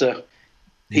after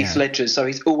Heath Ledger, so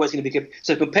he's always going to be good.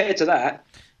 So compared to that,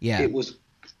 it was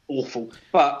awful.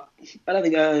 But I don't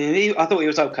think I thought he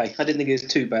was okay. I didn't think he was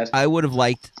too bad. I would have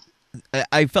liked.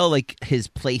 I felt like his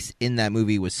place in that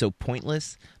movie was so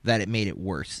pointless that it made it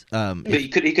worse. But he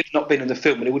could have not been in the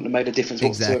film, and it wouldn't have made a difference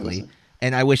whatsoever. Exactly.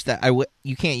 And I wish that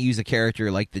you can't use a character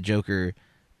like the Joker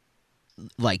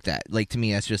like that. Like, to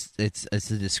me, that's just it's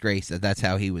a disgrace that that's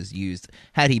how he was used.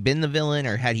 Had he been the villain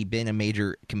or had he been a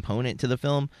major component to the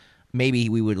film, maybe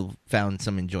we would have found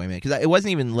some enjoyment, because it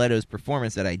wasn't even Leto's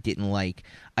performance that I didn't like.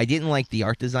 I didn't like the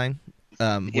art design.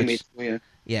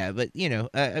 Yeah, but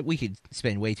we could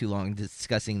spend way too long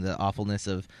discussing the awfulness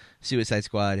of Suicide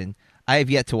Squad, and I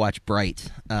have yet to watch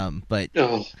Bright. But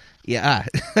I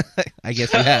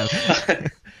guess you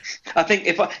have. I think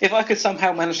if I could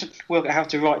somehow manage to work out how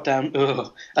to write down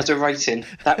as a rating,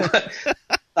 that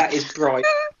is Bright.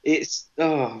 It's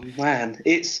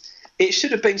it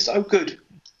should have been so good.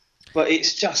 But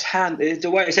it's just the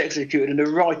way it's executed, and the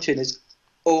writing is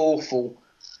awful.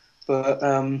 But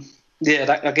I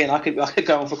could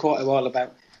go on for quite a while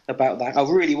about that. I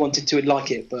really wanted to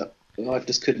like it, but I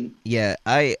just couldn't. Yeah,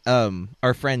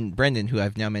 our friend Brendan, who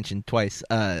I've now mentioned twice,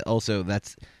 also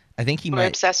I think We're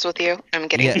obsessed with you. I'm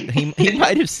kidding. Yeah, he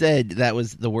might have said that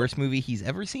was the worst movie he's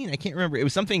ever seen. I can't remember. It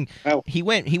was something. Oh. He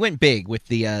went big with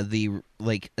the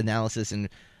analysis, and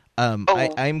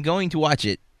I'm going to watch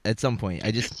it at some point.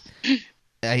 I just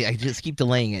keep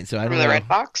delaying it, so I don't know. From the Red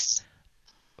Box?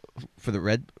 For the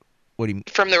Red? What do you mean?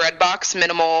 From the Red Box,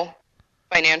 minimal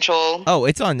financial. Oh,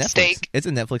 it's on Netflix. Stake. It's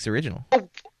a Netflix original. Oh,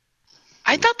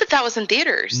 I thought that was in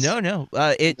theaters. No. No,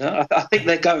 I think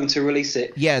they're going to release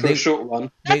it for a short one.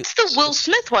 That's the Will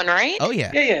Smith one, right? Oh,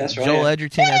 yeah. Yeah, that's right. Joel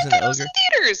Edgerton as an I thought it was ogre. in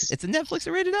theaters. It's a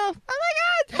Netflix original. Oh, my God.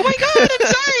 Oh my god, I'm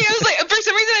sorry. I was like, for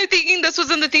some reason, I'm thinking this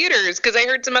was in the theaters because I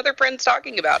heard some other friends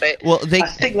talking about it. Well, I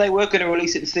think they were going to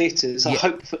release it in theatres. Yeah.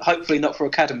 Hopefully not for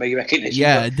Academy recognition.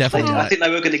 Yeah, definitely I not. think they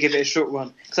were going to give it a short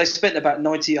run because they spent about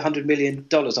 $100 million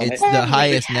on It's it. the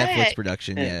highest heck? Netflix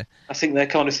production, yeah. I think they're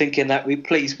kind of thinking that we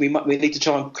need to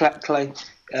try and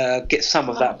get some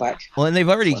of that back. Well, and they've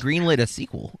already greenlit a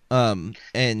sequel. And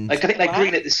I think they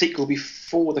greenlit the sequel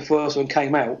before the first one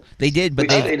came out. they did, but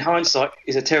Which, in hindsight,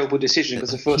 is a terrible decision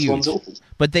because the first Huge. one's awful.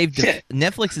 But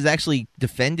Netflix has actually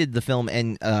defended the film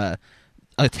and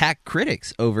attacked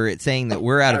critics over it, saying that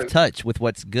we're out of touch with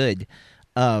what's good.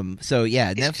 So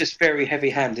yeah, It's just very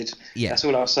heavy-handed. Yeah. That's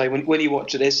all I'll say. When you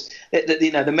watch it,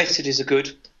 the messages are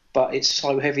good, but it's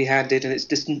so heavy-handed and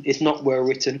it's not well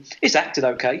written. It's acted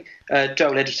okay.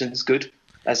 Joel Edgerton's good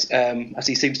as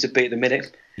he seems to be at the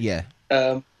minute. yeah.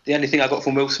 The only thing I got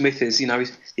from Will Smith is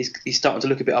he's starting to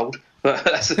look a bit old, but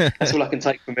that's all I can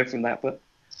take from him from that. But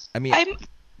I mean, I'm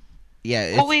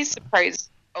yeah. always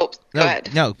surprised. Oh, go ahead.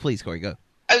 No, please, Corey, go.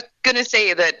 I was going to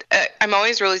say that I'm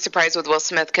always really surprised with Will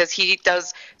Smith because he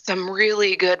does some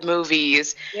really good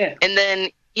movies. Yeah. And then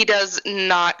he does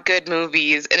not good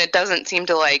movies, and it doesn't seem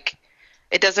to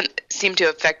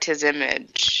affect his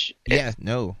image. Yeah,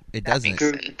 no, it That doesn't.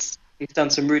 makes sense. he's done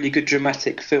some really good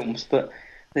dramatic films, but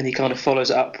then he kind of follows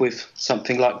it up with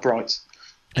something like Bright.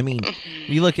 I mean,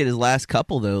 you look at his last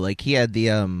couple though. Like he had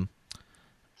the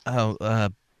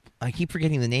I keep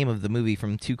forgetting the name of the movie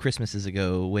from 2 Christmases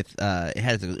ago. With it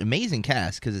has an amazing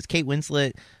cast because it's Kate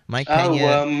Winslet, Mike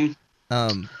Pena.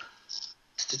 Oh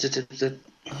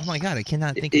my God, I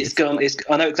cannot think.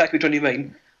 I know exactly which one you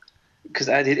mean because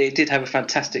it did have a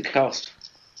fantastic cast.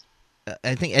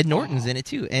 I think Ed Norton's in it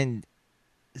too, and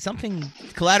something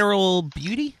Collateral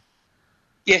Beauty.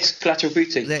 Yes, Collateral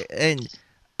Beauty. And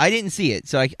I didn't see it,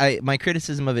 so I my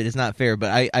criticism of it is not fair.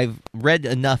 But I've read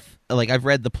enough. Like I've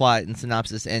read the plot and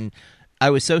synopsis, and I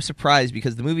was so surprised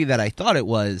because the movie that I thought it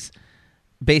was,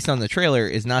 based on the trailer,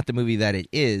 is not the movie that it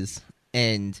is,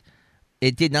 and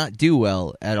it did not do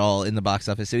well at all in the box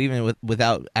office. So even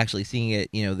without actually seeing it,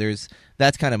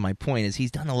 that's kind of my point. Is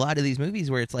he's done a lot of these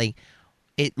movies where it's like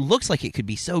it looks like it could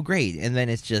be so great, and then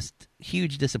it's just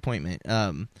huge disappointment.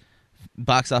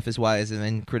 Box office wise, and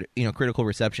then critical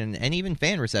reception and even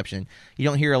fan reception. You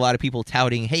don't hear a lot of people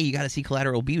touting, "Hey, you got to see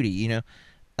Collateral Beauty,"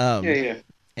 Yeah.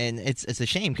 And it's a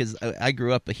shame because I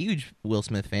grew up a huge Will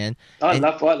Smith fan. I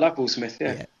love Will Smith.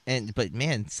 Yeah. But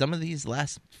man, some of these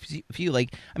last few,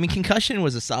 like Concussion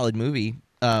was a solid movie.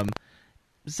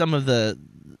 Some of the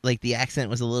accent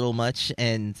was a little much,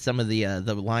 and some of the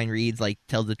line reads like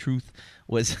 "Tell the truth"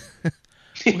 was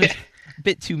a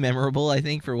bit too memorable, I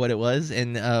think, for what it was,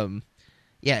 and.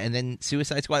 Yeah, and then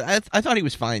Suicide Squad. I thought he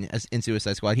was fine in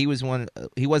Suicide Squad. He was one.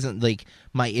 He wasn't like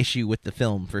my issue with the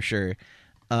film for sure.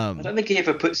 I don't think he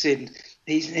ever puts in.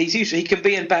 He's usually he can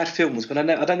be in bad films, but I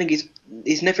don't think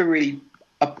he's never really.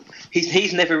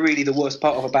 He's never really the worst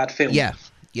part of a bad film. Yeah.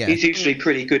 He's usually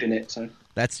pretty good in it. So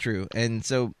that's true, and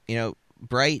so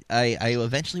Bright. I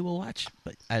eventually will watch,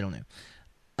 but I don't know.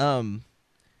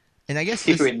 And I guess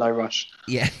you're in no rush.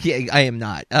 Yeah, I am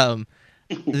not.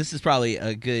 This is probably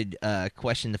a good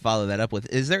question to follow that up with.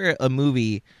 Is there a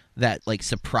movie that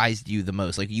surprised you the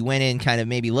most? Like you went in kind of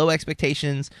maybe low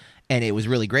expectations and it was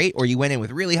really great, or you went in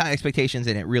with really high expectations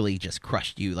and it really just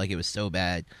crushed you, like it was so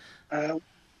bad?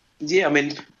 Yeah, I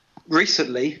mean,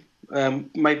 recently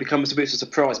maybe comes a bit of a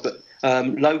surprise, but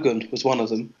Logan was one of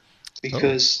them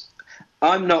because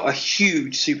I'm not a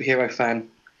huge superhero fan.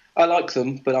 I like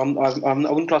them, but I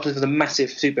wouldn't class them as a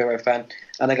massive superhero fan.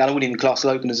 And again, I wouldn't even class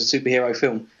Logan as a superhero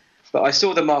film. But I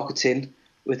saw the marketing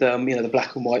with the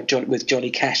black and white with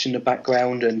Johnny Cash in the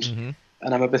background, and I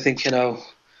remember thinking,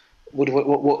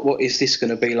 what is this going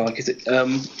to be like? Is it?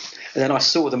 And then I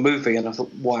saw the movie and I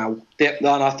thought, wow. And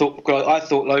I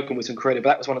thought Logan was incredible.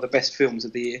 That was one of the best films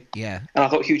of the year. Yeah. And I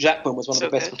thought Hugh Jackman was one of the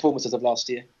best performances of last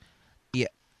year. Yeah.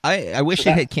 I wish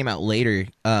it had came out later.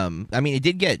 I mean, it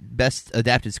did get Best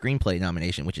Adapted Screenplay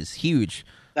nomination, which is huge.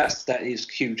 That is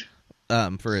huge.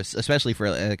 Especially for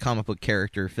a comic book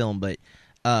character film, but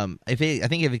I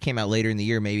think if it came out later in the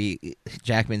year, maybe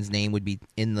Jackman's name would be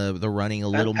in the running a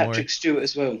little more. Patrick Stewart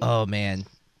as well. Oh man,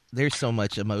 there's so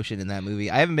much emotion in that movie.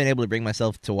 I haven't been able to bring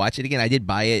myself to watch it again. I did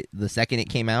buy it the second it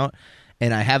came out,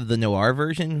 and I have the noir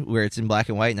version where it's in black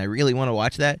and white, and I really want to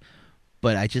watch that.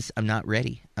 But I'm not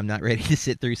ready. I'm not ready to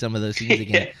sit through some of those scenes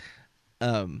again.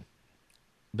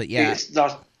 But yeah, I just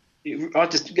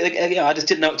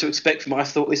didn't know what to expect from it. I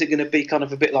thought, is it going to be kind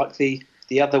of a bit like the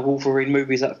the other Wolverine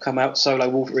movies that have come out, solo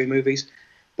Wolverine movies.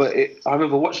 But I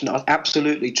remember watching it, I was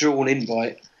absolutely drawn in by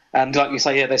it. And like you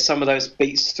say, yeah, there's some of those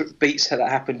beats that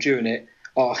happen during it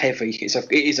are heavy.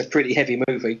 It is a pretty heavy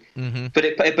movie, but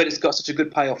it's got such a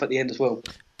good payoff at the end as well.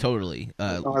 Totally.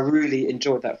 I really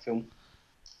enjoyed that film.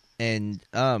 And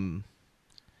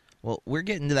well, we're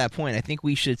getting to that point. I think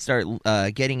we should start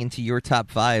getting into your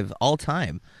top 5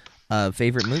 all-time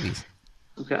favorite movies.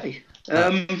 Okay.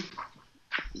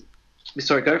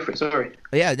 Sorry, go for it. Sorry.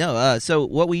 Yeah, no. So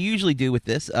what we usually do with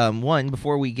this, one,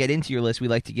 before we get into your list, we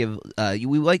like to give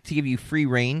you free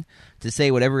reign to say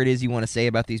whatever it is you want to say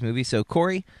about these movies. So,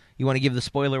 Corey, you want to give the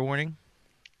spoiler warning?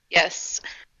 Yes.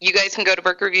 You guys can go to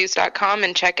BurkeReviews.com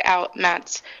and check out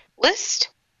Matt's list.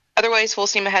 Otherwise, full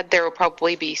steam ahead, there will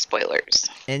probably be spoilers.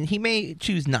 And he may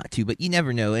choose not to, but you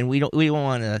never know. And we don't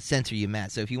want to censor you,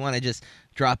 Matt. So if you want to just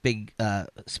drop big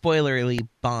spoilerly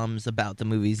bombs about the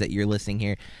movies that you're listing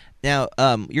here. Now,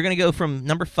 you're going to go from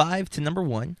number 5 to number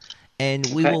 1, and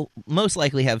we will most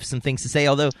likely have some things to say.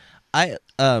 Although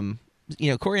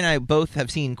Corey and I both have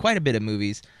seen quite a bit of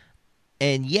movies,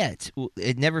 and yet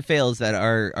it never fails that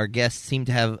our guests seem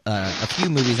to have a few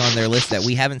movies on their list that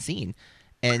we haven't seen.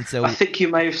 And so I think you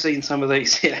may have seen some of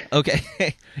these. Yeah.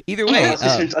 Okay. Either way, I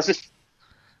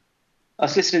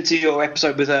was listening to your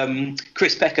episode with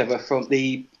Chris Peckover from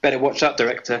the Better Watch Out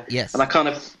director. Yes. And I've kind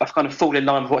of fall in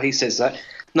line with what he says. That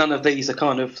none of these are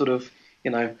kind of sort of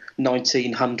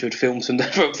 1900 films from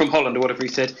Holland or whatever he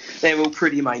said. They're all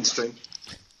pretty mainstream.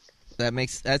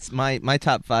 That's my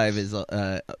top 5 is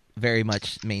very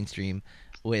much mainstream.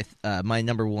 With my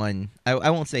number 1,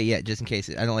 I won't say yet, just in case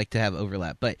I don't like to have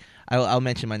overlap, but I'll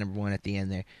mention my number 1 at the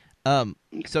end there.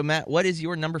 So Matt, what is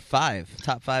your number 5,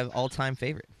 top 5 all-time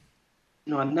favorite?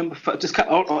 No, number 5. Just 2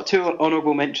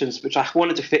 honourable mentions, which I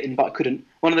wanted to fit in, but I couldn't.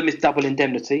 One of them is Double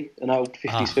Indemnity, an old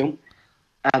 50s film,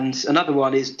 and another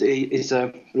one is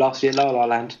last year La La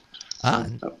Land.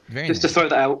 Very just nice. To throw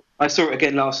that out, I saw it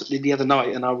again the other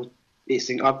night, and I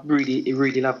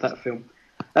really loved that film.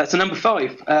 So number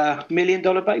 5, $1 Million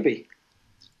Baby.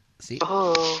 See,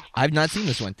 I've not seen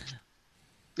this one.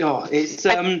 Oh, it's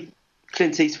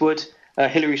Clint Eastwood,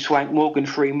 Hilary Swank, Morgan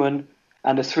Freeman,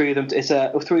 and the three of them. It's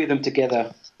three of them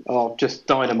together are just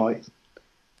dynamite.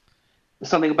 There's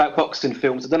something about boxing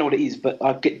films. I don't know what it is, but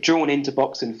I get drawn into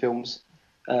boxing films.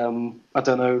 I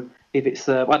don't know if it's.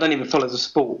 I don't even follow the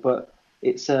sport, but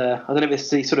it's. I don't know if it's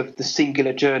the sort of the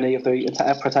singular journey of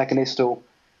the protagonist or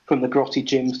from the grotty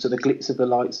gyms to the glitz of the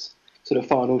lights to the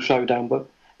final showdown. But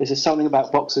there's just something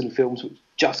about boxing films which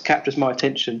just captures my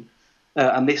attention,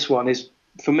 and this one is,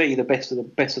 for me, the best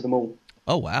of them all.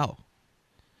 Oh wow!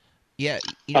 Yeah,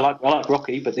 I like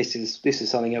Rocky, but this is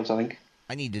something else, I think.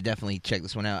 I need to definitely check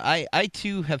this one out. I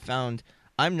too have found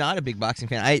I'm not a big boxing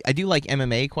fan. I do like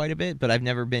MMA quite a bit, but I've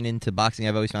never been into boxing.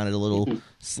 I've always found it a little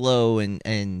slow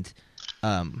and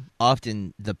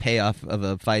often the payoff of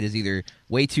a fight is either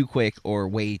way too quick or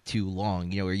way too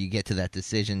long, where you get to that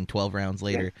decision 12 rounds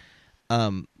later. Yeah.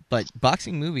 But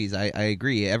boxing movies, I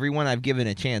agree. Everyone I've given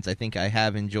a chance, I think I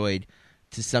have enjoyed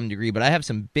to some degree, but I have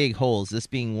some big holes, this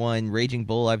being one. Raging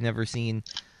Bull I've never seen,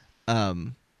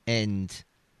 and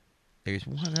there's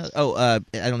one other,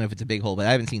 I don't know if it's a big hole, but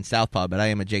I haven't seen Southpaw, but I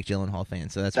am a Jake Gyllenhaal fan,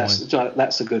 so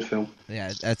that's a good film.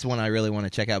 Yeah, that's one I really want to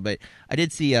check out. But I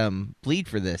did see Bleed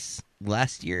for this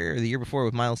last year or the year before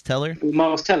with Miles Teller.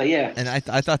 Miles Teller, yeah. And I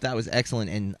thought that was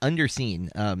excellent and underseen.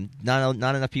 Not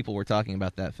enough people were talking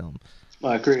about that film.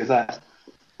 I agree with that.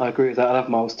 I love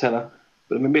Miles Teller.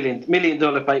 But $1 Million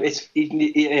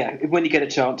Baby, when you get a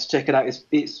chance, check it out.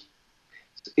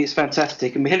 It's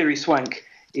fantastic. And Hilary Swank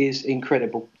is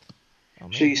incredible. Oh,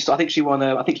 I think she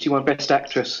won Best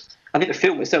Actress. I think the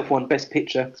film itself won Best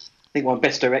Picture. I think won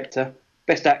Best Director,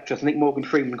 Best Actress. I think Morgan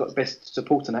Freeman got Best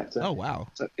Supporting Actor. Oh wow!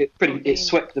 So it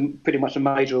swept them pretty much the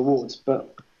major awards.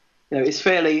 But it's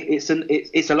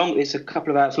a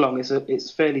couple of hours long. It's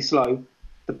fairly slow.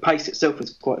 The pace itself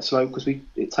is quite slow because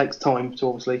it takes time to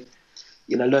obviously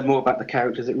learn more about the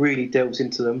characters. It really delves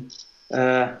into them.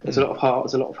 There's a lot of heart.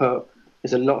 There's a lot of hurt.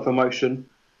 There's a lot of emotion.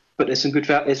 But there's some good.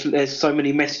 There's so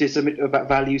many messages about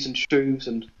values and truths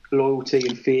and loyalty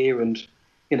and fear and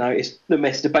it's the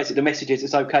message is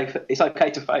it's okay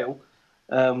to fail.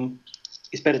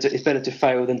 It's better to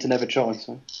fail than to never try.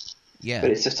 So. Yeah.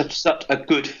 But it's such a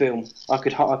good film. I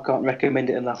can't recommend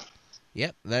it enough.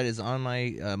 Yep, that is on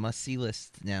my must-see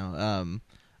list now.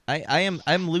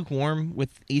 I'm lukewarm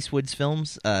with Eastwood's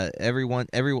films. I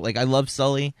love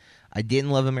Sully. I didn't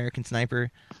love American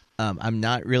Sniper. I'm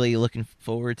not really looking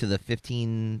forward to the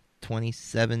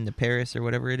 1527 to Paris or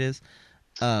whatever it is.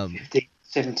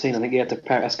 1517, I think. Yeah, to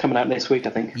Paris. That's coming out next week, I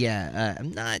think. Yeah,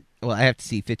 I'm not. well, I have to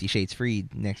see 50 Shades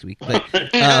Freed next week,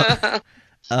 but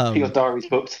Your diary's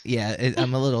booked. yeah,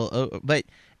 I'm a little, but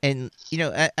and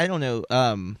I don't know.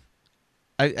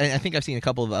 I think I've seen a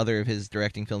couple of other of his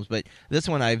directing films, but this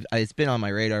one it's been on my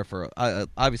radar for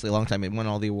obviously a long time. It won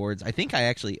all the awards. I think I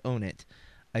actually own it.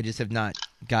 I just have not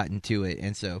gotten to it,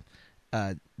 and so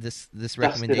this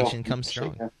recommendation comes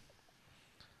strong. Yeah.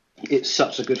 It's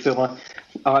such a good film.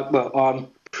 I'm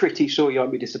pretty sure you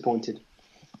won't be disappointed.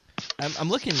 I'm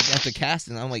looking at the cast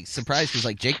and I'm like surprised because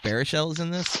like Jake Baruchel is in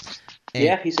this. And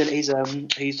Yeah, he's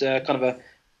kind of a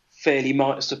fairly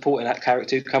minor support in that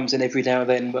character who comes in every now and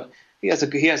then, but he has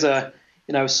a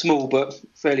small but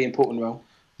fairly important role.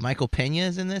 Michael Pena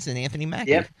is in this and Anthony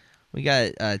Mackie. Yep. We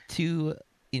got two.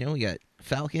 We got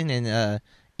Falcon and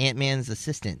Ant-Man's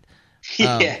assistant.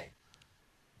 Yeah.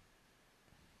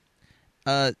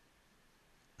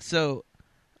 So,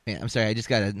 man, I'm sorry. I just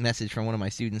got a message from one of my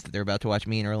students that they're about to watch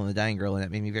Me and Earl and the Dying Girl, and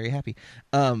that made me very happy.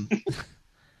 Corey,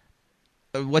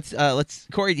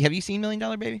 have you seen $1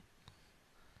 Million Baby?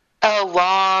 A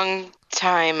long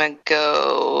time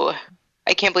ago.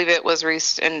 I can't believe it was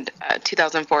released in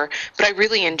 2004, but I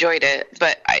really enjoyed it.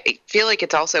 But I feel like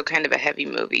it's also kind of a heavy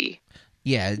movie.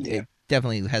 Yeah, it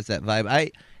definitely has that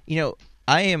vibe.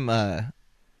 I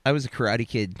was a Karate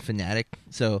Kid fanatic,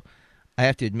 so I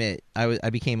have to admit I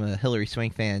became a Hilary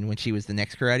Swank fan when she was the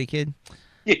next Karate Kid.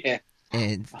 Yeah.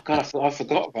 And I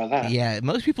forgot about that. Yeah,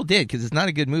 most people did because it's not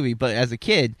a good movie. But as a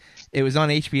kid, it was on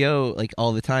HBO like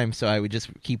all the time, so I would just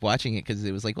keep watching it because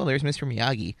it was like, well, there's Mr.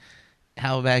 Miyagi.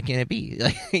 How bad can it be?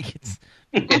 Like it's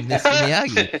Mr.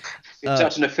 Miyagi. You're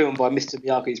judging a film by Mr.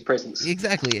 Miyagi's presence.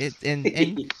 Exactly,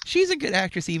 and she's a good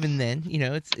actress even then.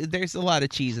 There's a lot of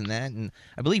cheese in that, and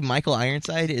I believe Michael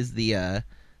Ironside is the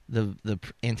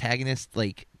antagonist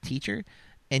like teacher.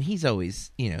 And he's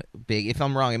always, big. If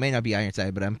I'm wrong, it may not be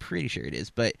Ironside, but I'm pretty sure it is.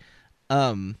 But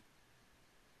I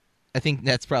think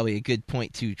that's probably a good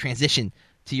point to transition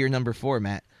to your number 4,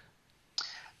 Matt.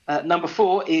 Number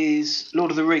 4 is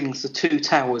Lord of the Rings: The Two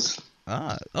Towers.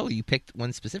 You picked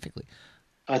one specifically.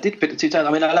 I did pick The Two Towers.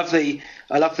 I mean, I love the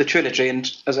trilogy, and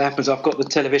as it happens, I've got the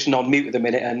television on mute at the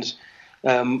minute,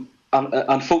 and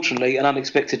unfortunately, An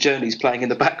Unexpected Journey is playing in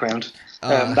the background.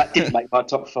 That didn't make my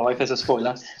top 5 as a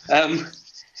spoiler.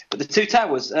 But The Two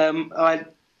Towers, I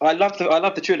love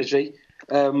the trilogy.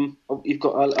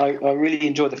 I really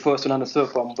enjoyed the first one and the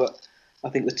third one, but I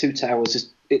think The Two Towers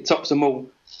it tops them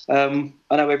all. I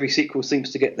know every sequel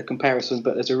seems to get the comparison,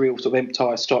 but there's a real sort of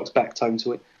Empire Strikes Back tone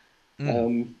to it.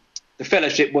 The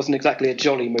Fellowship wasn't exactly a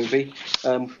jolly movie.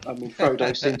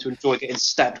 Frodo seemed to enjoy getting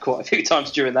stabbed quite a few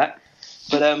times during that.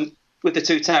 But with The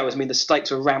Two Towers, the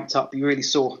stakes were ramped up. You really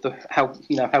saw how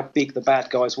big the bad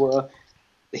guys were.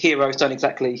 The heroes don't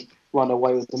exactly run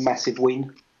away with a massive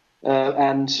win.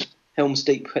 And Helm's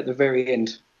Deep at the very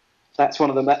end. That's one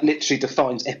of them that literally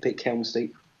defines epic Helm's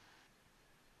Deep.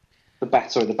 The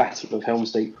Battle of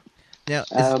Helm's Deep. Now,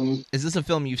 is this a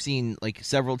film you've seen like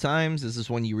several times? Is this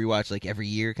one you rewatch like every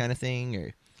year kind of thing?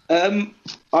 Or I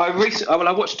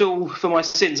watched all, for my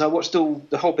sins, I watched all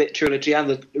the Hobbit trilogy and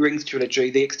the Rings trilogy,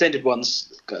 the extended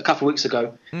ones, a couple of weeks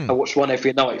ago. I watched one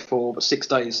every night for 6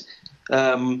 days.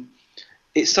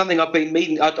 It's something I've been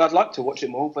meaning. I'd like to watch it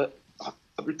more, but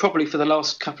probably for the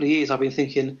last couple of years I've been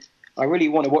thinking I really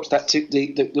want to watch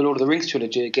the Lord of the Rings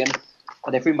trilogy again.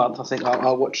 And every month I think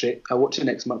I'll watch it. I'll watch it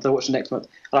next month. I'll watch it next month.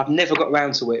 And I've never got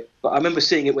around to it. But I remember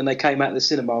seeing it when they came out of the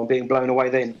cinema and being blown away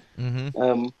then.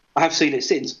 Mm-hmm. I have seen it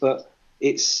since, but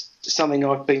it's something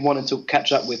I've been wanting to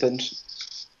catch up with. And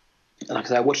like I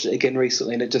said, I watched it again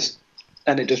recently, and it just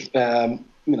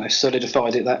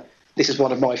solidified it that this is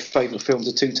one of my favourite films,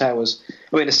 The Two Towers.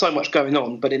 I mean, there's so much going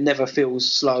on, but it never feels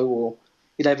slow, or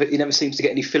it never seems to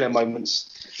get any filler moments.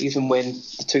 Even when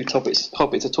the two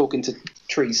hobbits are talking to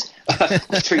trees,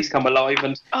 the trees come alive,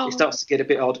 and it starts to get a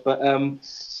bit odd. But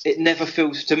it never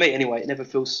feels, to me anyway, it never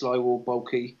feels slow or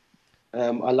bulky. I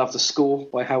love the score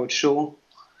by Howard Shore,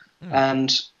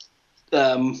 and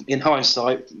in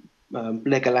hindsight,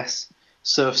 Legolas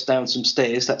surfs down some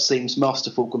stairs. That seems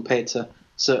masterful compared to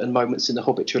certain moments in the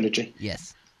Hobbit trilogy.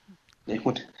 Yes.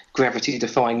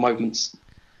 Gravity-defying moments.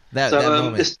 That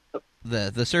moment,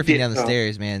 the surfing down the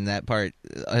stairs, man, that part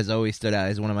has always stood out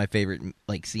as one of my favorite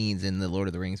scenes in the Lord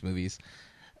of the Rings movies.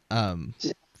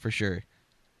 For sure.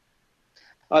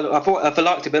 I've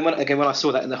liked it, but when I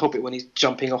saw that in The Hobbit, when he's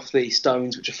jumping off the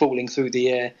stones which are falling through the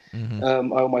air, I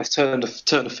almost turned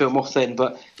the film off then.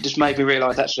 But it just made me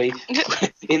realise, actually,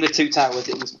 in The Two Towers,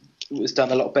 it was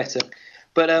done a lot better.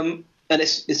 But and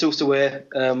it's also where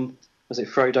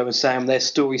Frodo and Sam, their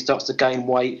story starts to gain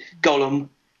weight. Gollum,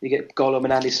 you get Gollum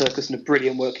and Andy Serkis and the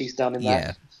brilliant work he's done in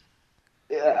that.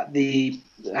 the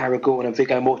Aragorn and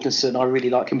Viggo Mortensen. I really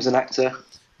like him as an actor.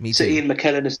 Me So too. Ian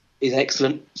McKellen is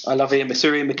excellent. I love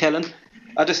Sir Ian McKellen.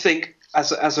 I just think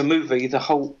as a movie,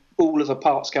 all of the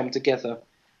parts come together,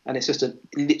 and it's just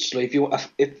literally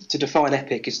if to define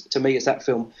epic is to me is that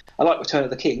film. I like Return of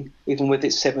the King, even with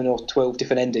its 7 or 12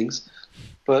 different endings,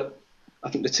 but I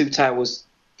think The Two Towers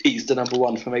is the number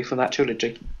one for me from that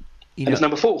trilogy. You And it's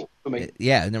number 4 for me.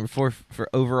 Yeah, number 4 for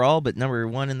overall, but number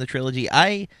 1 in the trilogy.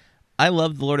 I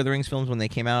loved the Lord of the Rings films when they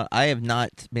came out. I have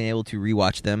not been able to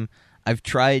rewatch them. I've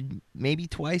tried maybe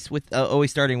twice with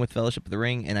always starting with Fellowship of the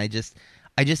Ring, and I just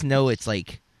know it's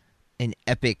like an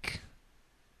epic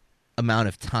amount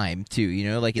of time too. You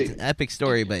know, like it's an epic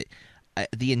story, but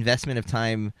the investment of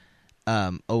time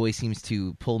always seems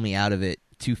to pull me out of it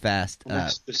too fast.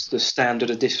 That's just the standard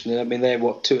edition. I mean, they're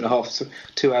 2 hours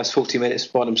 40 minutes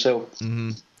by themselves.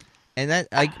 Mm-hmm. And that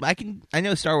I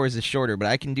know Star Wars is shorter, but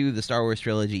I can do the Star Wars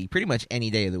trilogy pretty much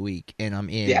any day of the week, and I'm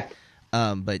in. Yeah.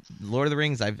 But Lord of the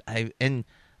Rings, and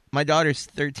my daughter's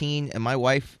 13, and my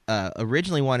wife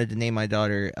originally wanted to name my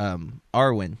daughter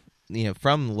Arwen,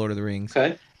 from Lord of the Rings,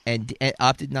 Okay. and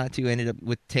opted not to. Ended up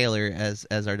with Taylor as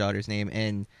our daughter's name,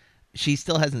 and she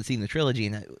still hasn't seen the trilogy,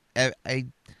 and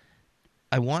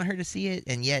I want her to see it,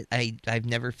 and yet I've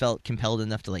never felt compelled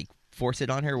enough to like force it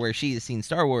on her. Where she has seen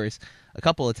Star Wars a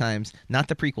couple of times, not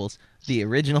the prequels, the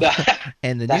original,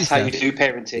 and the new That's how stuff. you do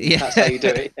parenting. Yeah. That's how you do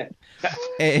it. Yeah.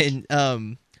 And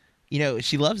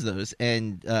she loves those,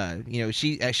 and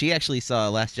she actually saw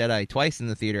Last Jedi twice in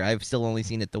the theater. I've still only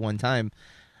seen it the one time,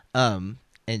 and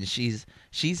she's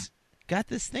got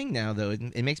this thing now though.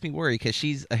 It makes me worry because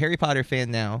she's a Harry Potter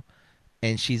fan now,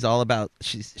 and she's all about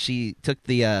she took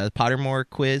the Pottermore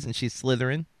quiz and she's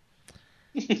Slytherin,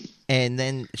 and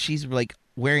then she's like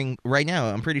wearing right now.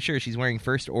 I'm pretty sure she's wearing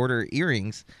First Order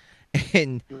earrings,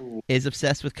 and is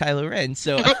obsessed with Kylo Ren.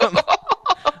 So.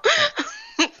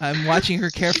 I'm watching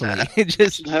her carefully.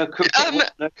 Just Her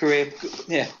career,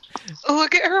 yeah.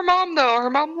 Look at her mom, though. Her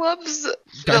mom loves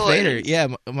Darth villains. Vader. Yeah,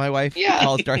 my wife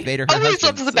calls Darth Vader her Always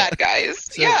husband. loves the bad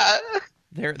guys. So- Yeah.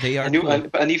 They are And, cool.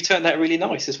 and you've turned that really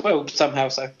nice as well somehow.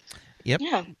 So Yep.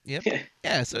 Yeah. Yep. Yeah.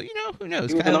 Yeah. So who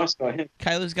knows? you're a nice guy. Yeah.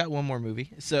 Kylo's got one more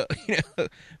movie, so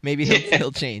maybe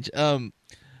he'll change. All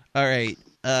right,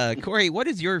 Corey, what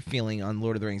is your feeling on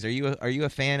Lord of the Rings? Are you a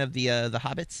fan of the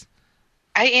Hobbits?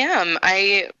 I am.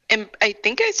 I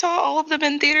think I saw all of them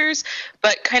in theaters,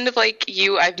 but kind of like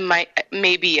you, I've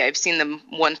seen them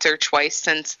once or twice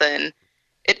since then.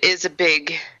 It is a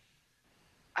big,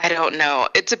 I don't know,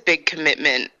 it's a big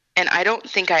commitment, and I don't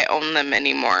think I own them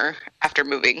anymore after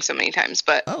moving so many times,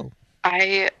 but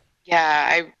I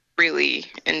really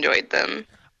enjoyed them.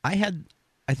 I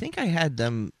think I had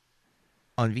them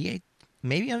on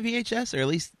maybe on VHS, or at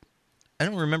least I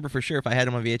don't remember for sure if I had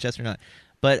them on VHS or not.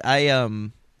 But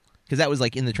because that was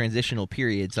like in the transitional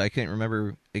period, so I couldn't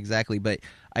remember exactly. But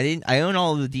I own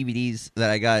all of the DVDs that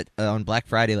I got on Black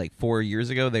Friday like 4 years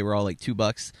ago. They were all like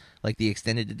 $2, like the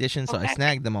extended edition. So I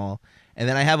snagged them all, and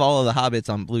then I have all of the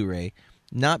Hobbits on Blu-ray.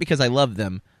 Not because I love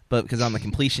them, but because I'm a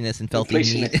completionist and felt the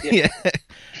need. Yeah.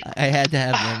 I had to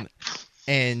have them,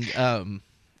 and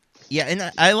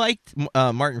and I liked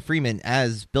Martin Freeman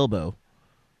as Bilbo.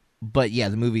 But yeah,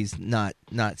 the movie's not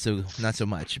so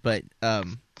much. But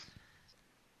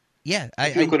If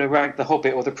you're going to rank the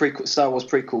Hobbit or the Star Wars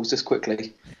prequels just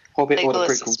quickly, Hobbit or the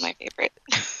Legolas prequels? is my favorite.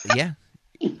 yeah.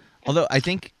 Although I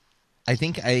think I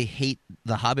hate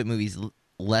the Hobbit movies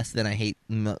less than I hate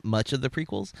much of the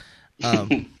prequels.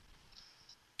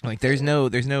 Like there's no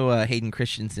Hayden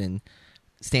Christensen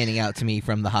standing out to me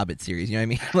from the Hobbit series. You know what I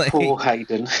mean? Like, Poor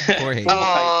Hayden. Poor Hayden.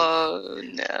 Oh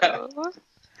no.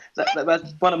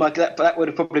 That's one of my. That would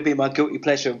have probably been my guilty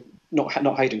pleasure. Not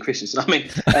Hayden Christensen. I mean,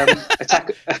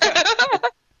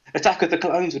 Attack of the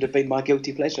Clones would have been my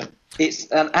guilty pleasure.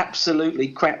 It's an absolutely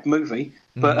crap movie,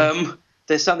 but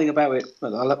there's something about it. I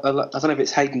don't know if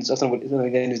it's Hayden's. I don't know what it's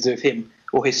anything to do with him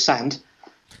or his sand.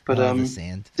 But the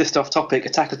sand. Just off topic,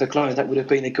 Attack of the Clones. That would have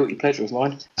been a guilty pleasure of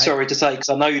mine. Sorry to say, because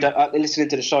I know you don't. Listening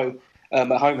to the show at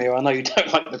home here, I know you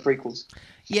don't like the prequels.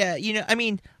 Yeah, I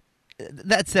mean,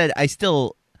 that said, I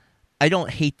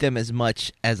don't hate them as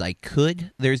much as I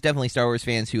could. There's definitely Star Wars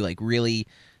fans who like really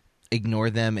ignore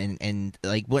them, and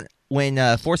like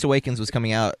when Force Awakens was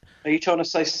coming out. Are you trying to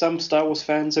say some Star Wars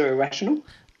fans are irrational?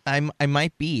 I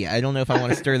might be. I don't know if I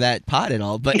want to stir that pot at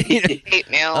all, but Hate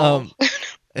mail.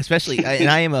 especially, and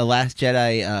I am a Last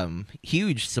Jedi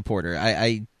huge supporter.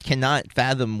 I cannot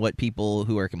fathom what people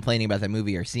who are complaining about that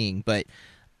movie are seeing, but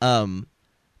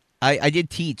I did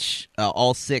teach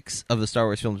all 6 of the Star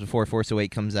Wars films before Force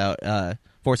Awakens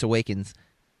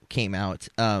came out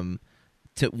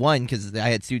to one because I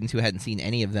had students who hadn't seen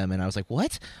any of them, and I was like,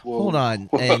 "What? Whoa. Hold on!"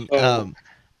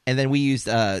 And then we used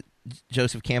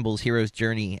Joseph Campbell's Hero's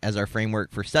Journey as our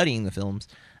framework for studying the films,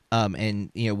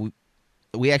 and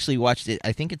we actually watched it.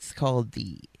 I think it's called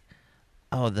the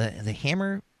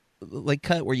Hammer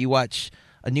cut where you watch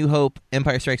A New Hope,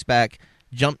 Empire Strikes Back,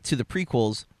 jump to the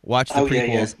prequels, watch the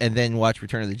prequels, and then watch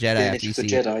Return of the Jedi after you see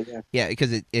Jedi, yeah,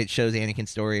 because it shows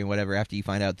Anakin's story and whatever after you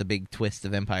find out the big twist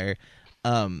of Empire.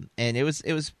 And it was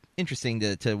interesting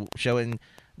to show. And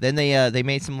then they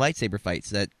made some lightsaber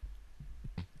fights that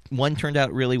one turned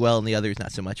out really well and the others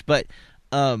not so much. But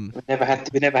we never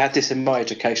had this in my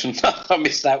education. I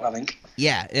missed out, I think.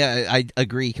 Yeah, I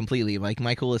agree completely. Like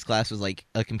my coolest class was like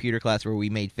a computer class where we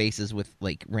made faces with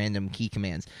like random key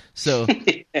commands. So,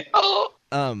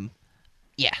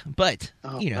 yeah, but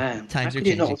man. times How are could you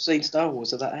changing. not have seen Star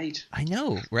Wars at that age? I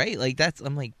know, right? Like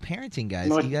I'm like parenting, guys.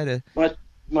 My- You gotta.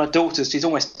 My daughter, she's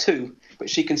almost 2, but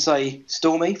she can say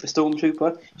Stormy for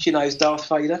Stormtrooper. She knows Darth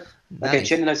Vader. Okay, Nice.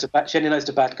 she only knows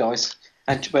the bad guys.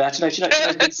 But actually, no, she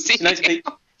knows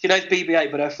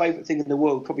BB-8. But her favourite thing in the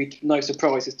world, probably no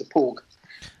surprise, is the Porg.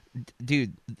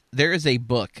 Dude, there is a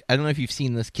book. I don't know if you've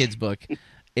seen this kid's book.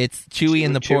 It's Chewie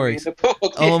and the Chewie Porgs. and the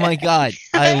Porg, Oh yeah. my god,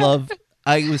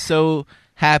 I was so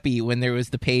happy when there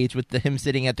was the page with him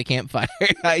sitting at the campfire.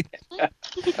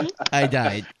 I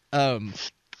died.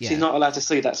 Yeah. She's not allowed to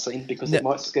see that scene because it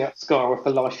might scar her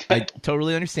for life. I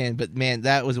totally understand, but man,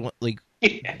 that was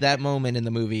Yeah. that moment in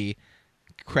the movie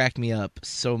cracked me up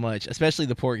so much, especially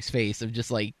the Porg's face of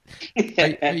just like,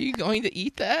 are you going to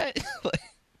eat that?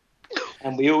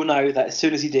 And we all know that as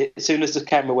soon as the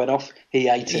camera went off, he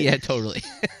ate it. Yeah, totally.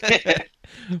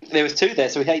 There was 2 there,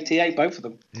 so he ate both of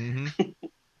them. Hmm.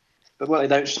 But what they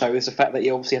don't show is the fact that he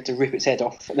obviously had to rip its head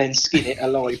off and then skin it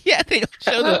alive. Yeah, they don't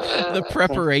show the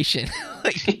preparation.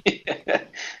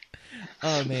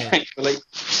 Oh man. Thankfully.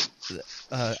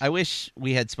 I wish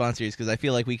we had sponsors because I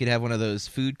feel like we could have one of those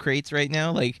food crates right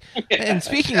now. Like, and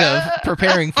speaking of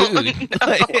preparing food,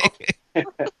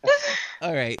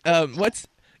 all right, what's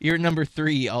your number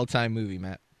 3 all-time movie,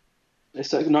 Matt?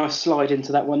 It's a nice slide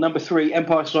into that one. Number 3,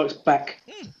 Empire Strikes Back.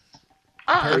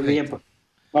 Perfect.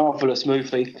 Marvelous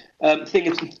movie. Thing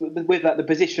is, with that, the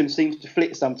position seems to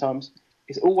flip sometimes.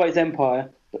 It's always Empire,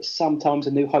 but sometimes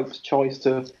A New Hope tries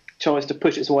to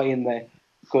push its way in there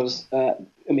because A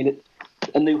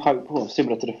New Hope,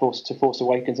 similar to Force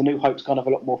Awakens, A New Hope's kind of a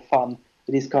lot more fun.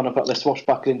 It is kind of like the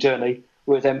swashbuckling journey,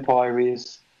 whereas Empire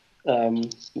is a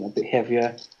bit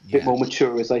heavier, a bit more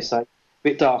mature, as they say, a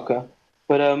bit darker.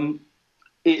 But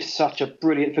it's such a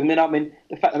brilliant film. The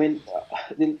fact,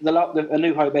 A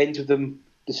New Hope ends with them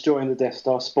destroying the Death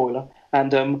Star. Spoiler,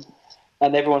 and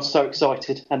everyone's so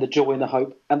excited, and the joy and the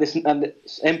hope, and the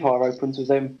Empire opens with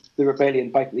them, the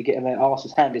rebellion, basically getting their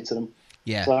asses handed to them.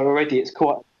 Yeah. So already it's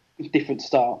quite a different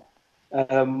start.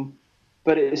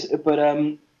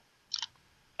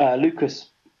 Lucas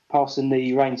passing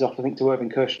the reins off, I think, to Irving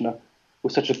Kershner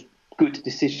was such a good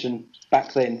decision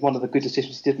back then. One of the good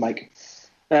decisions he did make.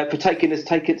 For taking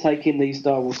these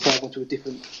Star Wars films into a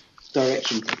different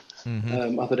direction,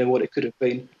 other than what it could have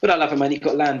been. But I love him, man. You've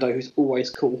got Lando, who's always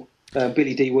cool.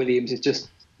 Billy D. Williams is just,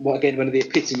 one of the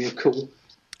epitome of cool.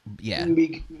 Yeah.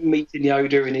 Meeting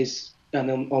Yoda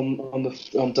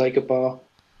on Dagobah,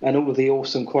 and all of the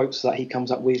awesome quotes that he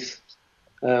comes up with.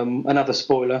 Another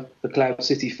spoiler: the Cloud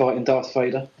City fight in Darth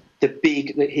Vader.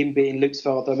 Him being Luke's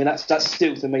father. I mean, that's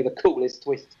still to me the coolest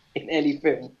twist in any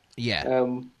film. Yeah.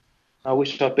 I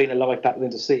wish I'd been alive back then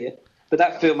to see it. But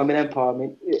that film, Empire,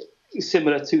 it's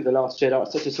similar to The Last Jedi.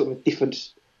 It's such a sort of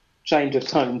different change of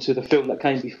tone to the film that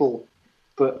came before.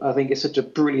 But I think it's such a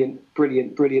brilliant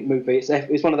movie.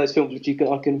 It's one of those films which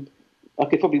I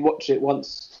could probably watch it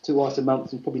once, twice a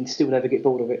month and probably still never get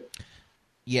bored of it.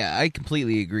 Yeah, I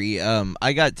completely agree.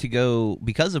 I got to go,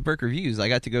 because of Burke Reviews, I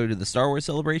got to go to the Star Wars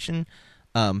celebration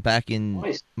back in,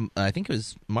 Nice. I think it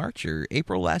was March or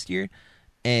April last year.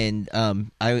 And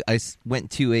I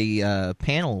went to a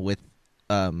panel with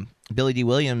Billy D.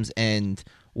 Williams, and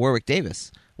Warwick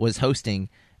Davis was hosting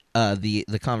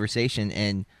the conversation.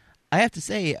 And I have to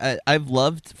say, I've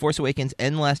loved Force Awakens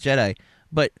and The Last Jedi,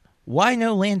 but why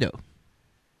no Lando?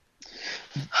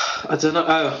 I don't know.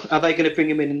 Oh, are they going to bring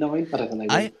him in 9? I don't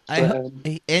know.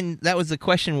 And that was the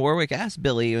question Warwick asked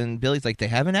Billy, and Billy's like, they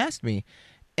haven't asked me.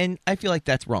 And I feel like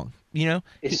that's wrong,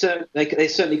 It's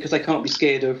certainly because they can't be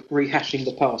scared of rehashing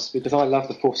the past. Because I love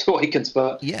the Force Awakens,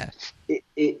 but Yeah.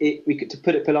 To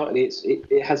put it politely,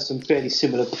 it has some fairly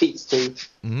similar beats to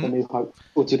The New Hope,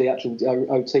 or to the actual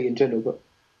OT in general. But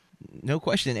No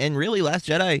question. And really, Last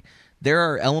Jedi, there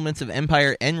are elements of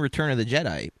Empire and Return of the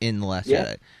Jedi in The Last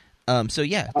Jedi. So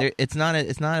yeah, it's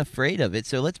not afraid of it.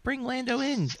 So let's bring Lando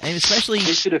in, and especially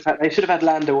They should have had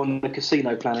Lando on the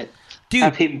casino planet. dude.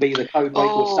 Have him be the code breaker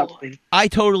or something. I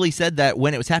totally said that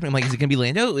when it was happening. I'm like, is it gonna be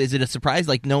Lando? Is it a surprise?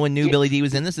 Like no one knew Billy D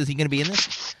was in this. Is he gonna be in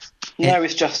this? No,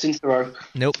 it's Justin Theroux.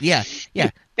 Nope. Yeah. Yeah.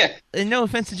 And no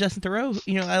offense to Justin Theroux,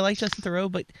 I like Justin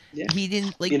Theroux, but he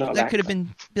didn't like that. Could have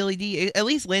been Billy D. At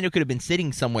least Lando could have been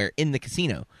sitting somewhere in the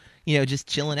casino, just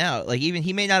chilling out. Like even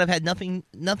he may not have had nothing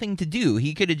to do.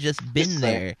 He could have just been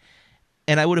there,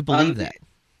 and I would have believed that.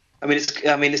 I mean,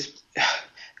 it's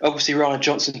obviously Rian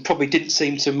Johnson probably didn't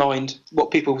seem to mind what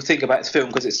people would think about his film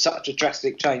because it's such a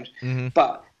drastic change. Mm-hmm.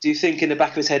 But do you think in the back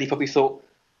of his head he probably thought,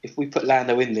 if we put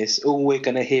Lando in this, all we're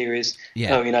going to hear is,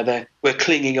 we're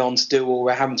clinging on still, or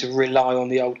we're having to rely on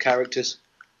the old characters.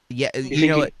 Yeah,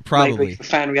 what? Probably maybe for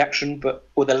fan reaction,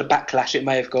 or the backlash it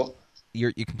may have got.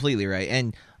 You're completely right,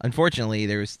 and unfortunately,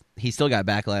 he still got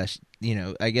backlash.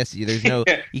 I guess there's no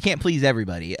you can't please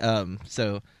everybody.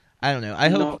 So I don't know. I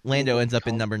hope Lando ends up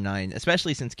in number 9,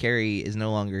 especially since Carrie is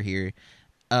no longer here.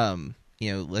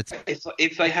 Let's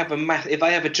if they have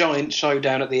a giant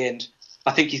showdown at the end.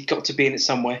 I think he's got to be in it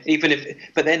somewhere. Even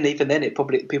then, it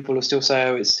probably people will still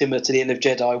say, it's similar to the end of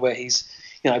Jedi, where he's,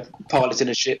 piloting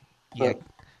a ship. Yeah,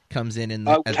 comes in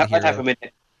I'd have him in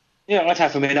it. Yeah, I'd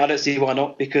have him in. I don't see why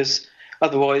not, because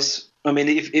otherwise, I mean,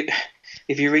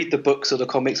 if you read the books or the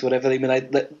comics, whatever, I mean,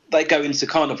 they go into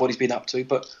kind of what he's been up to,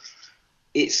 but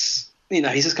it's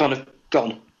he's just kind of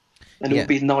gone, and it would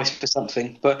be nice for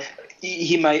something. But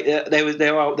he may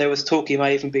there was talk he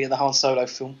may even be in the Han Solo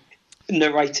film,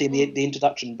 narrating the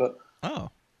introduction, but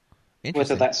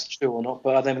whether that's true or not,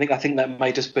 but I think that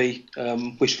may just be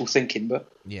wishful thinking.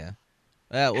 But yeah,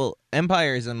 well,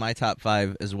 Empire is in my top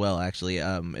 5 as well. Actually,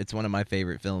 it's one of my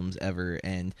favorite films ever,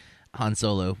 and Han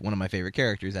Solo, one of my favorite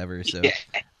characters ever. So,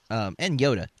 and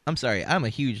Yoda. I'm sorry, I'm a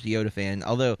huge Yoda fan.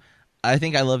 Although I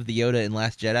think I love the Yoda in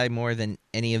Last Jedi more than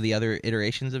any of the other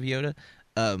iterations of Yoda.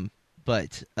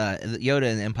 But Yoda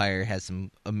in Empire has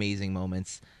some amazing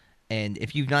moments. And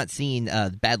if you've not seen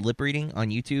Bad Lip Reading on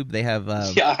YouTube, they have...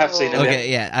 I have seen it.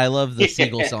 Okay, yeah, I love the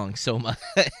Seagull song so much.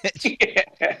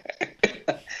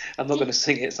 I'm not going to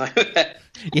sing it, so...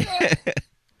 Yeah.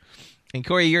 And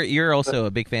Corey, you're also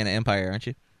a big fan of Empire, aren't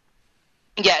you?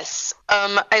 Yes.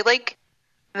 I like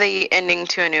the ending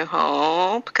to A New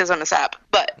Hope because I'm a sap,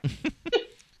 but...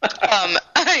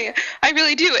 I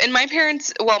really do. And my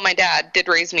parents, my dad did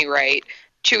raise me right.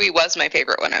 Chewie was my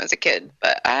favorite when I was a kid,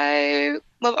 but I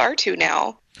love R2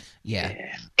 now.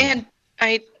 Yeah. And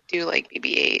I do like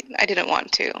BB-8. I didn't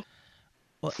want to.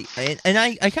 Well, and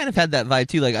I kind of had that vibe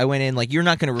too. Like I went in like, you're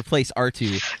not going to replace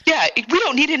R2. Yeah, we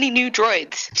don't need any new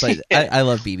droids. But I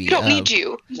love BB. We don't need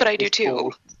you, but I do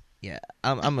too. Yeah,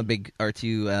 I'm a big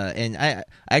R2, and I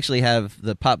actually have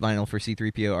the pop vinyl for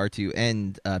C-3PO, R2,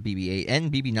 and BB-8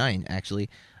 and BB-9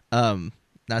 actually.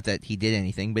 Not that he did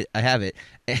anything, but I have it.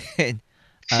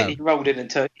 And he rolled in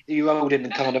and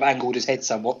kind of angled his head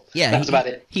somewhat. Yeah, that's about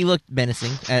it. He looked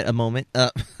menacing at a moment.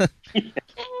 But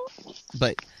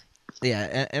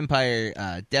yeah,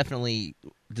 Empire definitely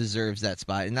deserves that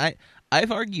spot. And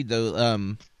I've argued though,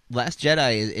 Last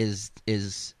Jedi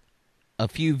is a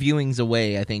few viewings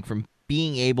away, I think, from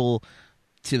being able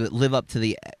to live up to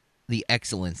the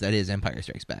excellence that is Empire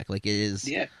Strikes Back. Like it is.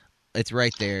 Yeah. It's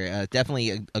right there.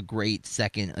 Definitely a great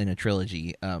second in a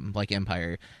trilogy, like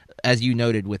Empire. As you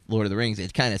noted with Lord of the Rings,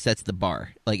 it kind of sets the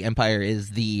bar. Like Empire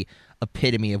is the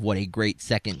epitome of what a great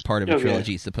second part of a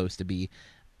trilogy is supposed to be.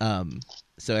 So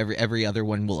every other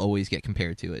one will always get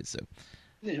compared to it. So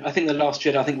yeah, I think The Last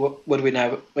Jedi. I think what do we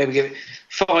know? Maybe give it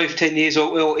 5-10 years,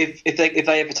 or if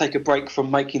they ever take a break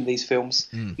from making these films,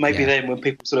 maybe then when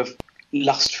people sort of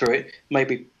lust for it,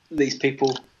 maybe these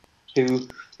people who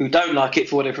don't like it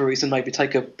for whatever reason maybe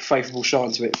take a favourable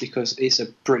shine to it, because it's a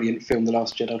brilliant film, The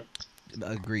Last Jedi.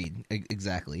 Agreed.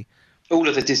 Exactly. All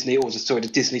of the Disney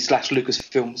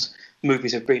 /Lucasfilms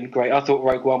movies have been great. I thought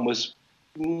Rogue One was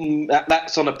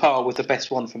that's on a par with the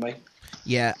best one for me.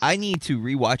 Yeah, I need to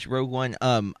rewatch Rogue One.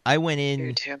 I went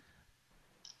in.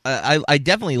 I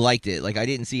definitely liked it. Like I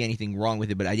didn't see anything wrong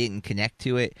with it, but I didn't connect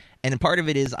to it. And part of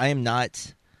it is I am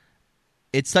not.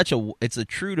 It's a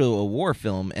true to a war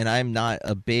film, and I'm not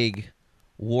a big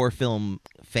war film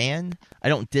fan. I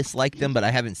don't dislike them, but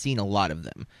I haven't seen a lot of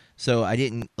them, so I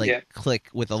didn't click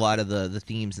with a lot of the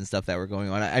themes and stuff that were going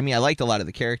on. I mean, I liked a lot of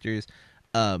the characters.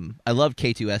 I love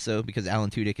K2SO because Alan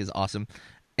Tudyk is awesome.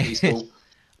 He's cool.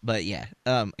 But yeah,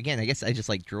 again, I guess I just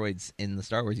like droids in the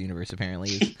Star Wars universe.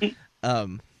 Apparently,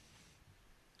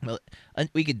 well,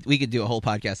 we could do a whole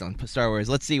podcast on Star Wars.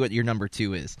 Let's see what your number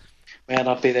 2 is. Man,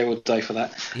 I'd be there all day for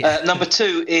that. Yeah. Number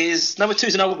two is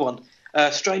an old one.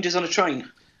 Strangers on a Train.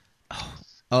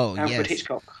 Oh, Alfred yes.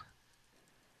 Hitchcock.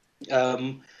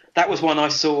 That was one I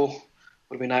saw. What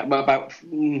have we now? About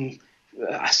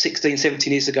 16,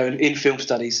 17 years ago in film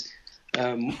studies.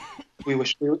 We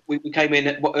came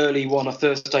in early on a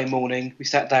Thursday morning. We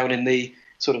sat down in the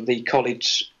sort of the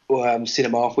college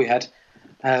cinema we had,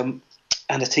 and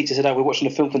the teacher said, "Oh, we're watching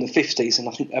a film from the 50s." And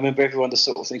I remember everyone just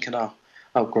sort of thinking,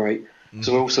 "Oh, great." Mm-hmm.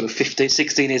 So we're all sort of 15,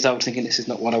 16 years old, thinking this is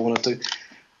not what I want to do.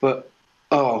 But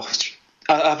I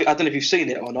don't know if you've seen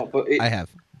it or not, but I have.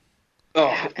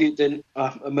 Then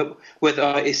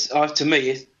whether to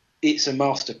me it's a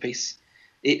masterpiece.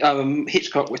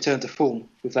 Hitchcock returned to form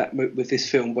with this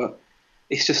film, but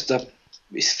it's just a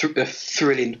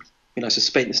thrilling,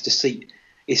 suspense, deceit.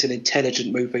 It's an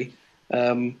intelligent movie.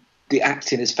 The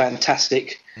acting is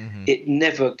fantastic. Mm-hmm. It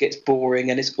never gets boring,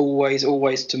 and it's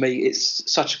always to me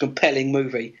it's such a compelling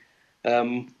movie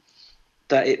that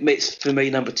it's for me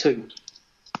number 2.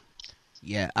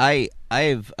 Yeah,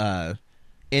 I've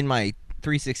in my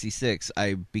 366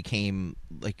 I became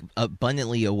like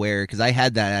abundantly aware, because I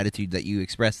had that attitude that you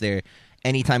expressed there.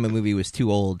 Anytime a movie was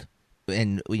too old,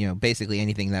 and basically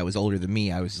anything that was older than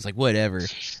me, I was just like, whatever.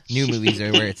 New movies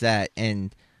are where it's at.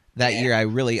 And that year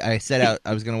I set out,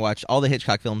 I was going to watch all the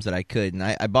Hitchcock films that I could, and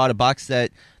I bought a box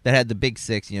set that had the big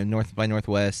 6, North by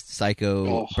Northwest,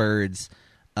 Psycho, Birds,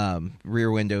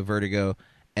 Rear Window, Vertigo,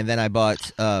 and then I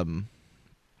bought a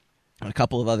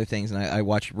couple of other things, and I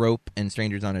watched Rope and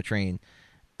Strangers on a Train.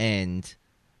 And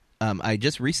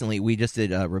we just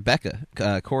did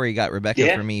Rebecca. Corey got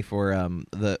Rebecca for me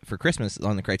for Christmas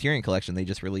on the Criterion Collection they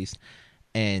just released,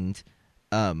 and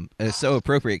it's so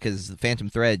appropriate because Phantom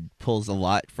Thread pulls a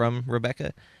lot from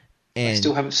Rebecca. And I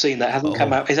still haven't seen that. It hasn't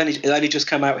come out. It's only just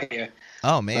come out here.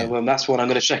 Oh man, so, that's one I'm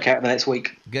going to check out the next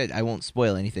week. Good. I won't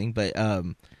spoil anything, but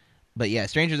yeah,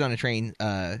 Strangers on a Train.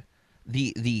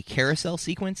 The carousel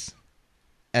sequence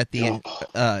at the end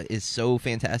is so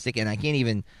fantastic, and I can't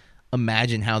even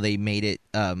imagine how they made it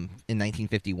in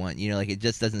 1951. It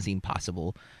just doesn't seem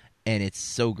possible, and it's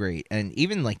so great. And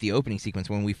even like the opening sequence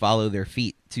when we follow their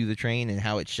feet to the train and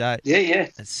how it's shot. Yeah,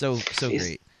 it's so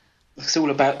great. It's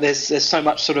all about there's so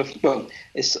much sort of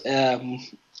it's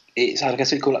I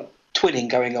guess we call it twinning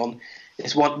going on.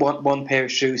 It's one pair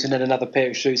of shoes and then another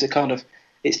pair of shoes.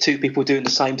 It's two people doing the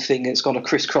same thing. And it's kind of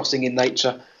crisscrossing in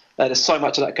nature. There's so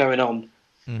much of that going on.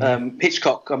 Mm-hmm.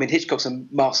 Hitchcock's a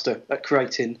master at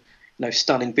creating,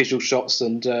 stunning visual shots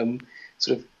and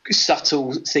sort of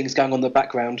subtle things going on in the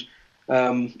background.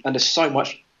 And there's so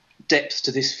much depth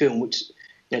to this film, which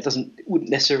wouldn't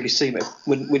necessarily seem it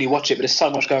when you watch it, but there's so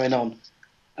much going on.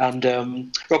 And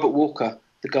Robert Walker,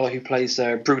 the guy who plays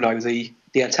Bruno, the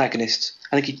antagonist,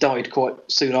 I think he died quite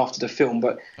soon after the film,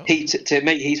 but to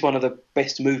me, he's one of the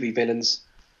best movie villains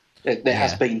there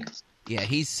has been. Yeah,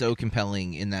 he's so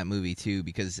compelling in that movie too,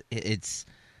 because it's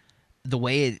the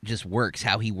way it just works,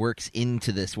 how he works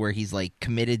into this, where he's like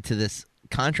committed to this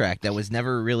contract that was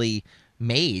never really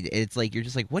made. It's like you're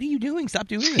just like, what are you doing? Stop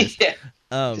doing this. Yeah,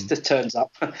 it just turns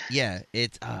up. Yeah,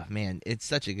 it's it's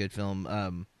such a good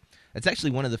film. It's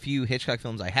actually one of the few Hitchcock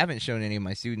films I haven't shown any of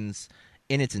my students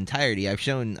in its entirety. I've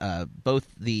shown both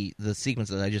the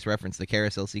sequences I just referenced, the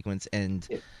carousel sequence, and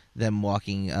them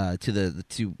walking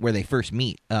to where they first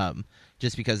meet.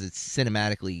 Just because it's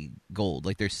cinematically gold.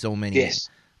 Like there's so many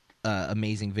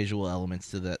amazing visual elements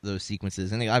to those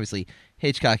sequences, and obviously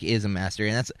Hitchcock is a master.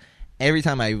 And that's every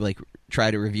time I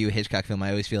try to review a Hitchcock film,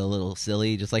 I always feel a little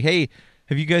silly. Just like, hey,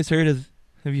 have you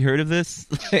heard of this?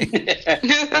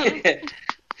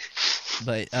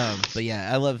 But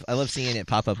yeah, I love seeing it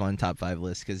pop up on top 5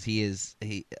 lists because he is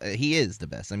the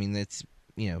best. I mean, it's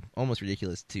almost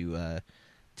ridiculous to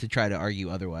try to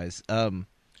argue otherwise.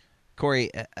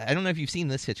 Corey, I don't know if you've seen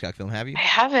this Hitchcock film. Have you? I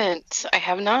haven't. I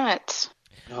have not.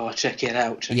 Oh, check it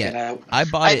out. Check it out. I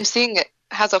bought it. I'm seeing it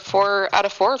has a 4 out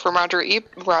of 4 from Roger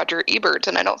Ebert,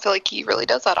 and I don't feel like he really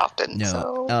does that often. No.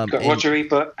 So. Got Roger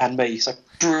Ebert and me, so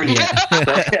brilliant.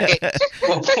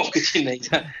 What could you need?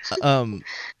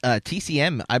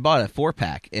 TCM, I bought a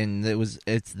 4-pack, and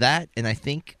it's that, and I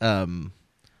think I'm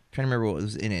trying to remember what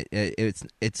was in it.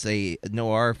 It's a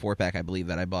noir 4-pack, I believe,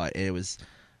 that I bought. It was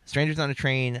Strangers on a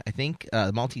Train, I think,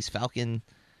 The Maltese Falcon,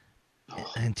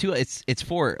 and 2. It's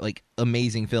 4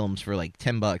 amazing films for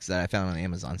 $10 that I found on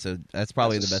Amazon. So that's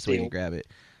probably the best way to grab it.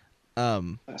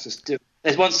 That's a steal.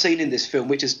 There's one scene in this film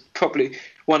which is probably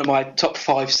one of my top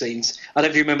 5 scenes. I don't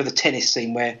know if you remember the tennis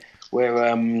scene where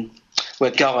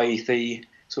Guy, the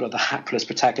sort of the hapless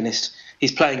protagonist,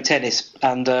 he's playing tennis,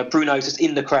 and Bruno's just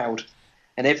in the crowd,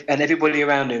 and everybody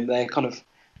around him, they're kind of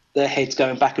their heads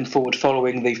going back and forward,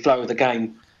 following the flow of the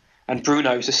game. And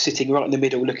Bruno's just sitting right in the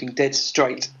middle, looking dead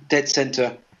straight, dead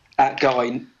centre at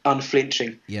Guy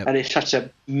unflinching, Yep. and it's such a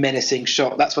menacing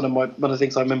shot. That's one of the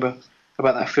things I remember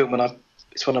about that film, and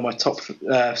it's one of my top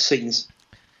scenes.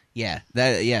 Yeah,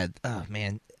 oh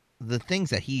man, the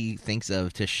things that he thinks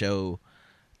of to show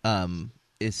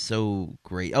is so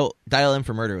great. Oh, Dial M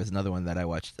for Murder was another one that I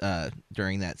watched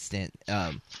during that stint.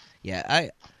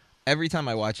 Every time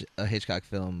I watch a Hitchcock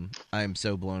film, I'm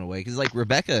so blown away because like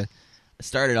Rebecca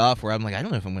started off where I'm like, I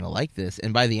don't know if I'm going to like this,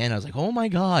 and by the end I was like, oh my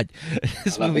god,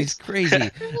 this movie's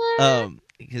crazy.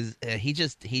 Because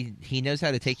he knows how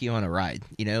to take you on a ride.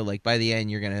 You know, like by the end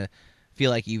you're gonna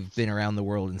feel like you've been around the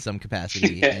world in some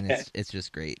capacity, and it's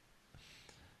just great.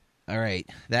 All right,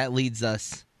 that leads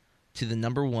us to the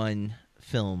number one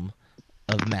film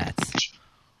of Matt's.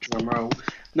 Drum roll.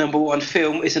 Number one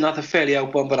film is another fairly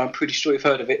old one, but I'm pretty sure you've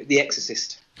heard of it, The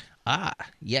Exorcist. Ah,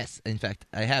 yes. In fact,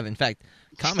 I have. In fact,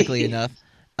 comically enough,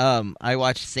 I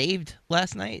watched Saved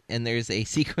last night, and there's a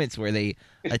sequence where they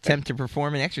attempt to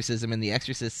perform an exorcism, and the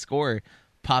Exorcist score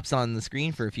pops on the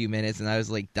screen for a few minutes, and I was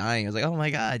like dying. I was like, oh my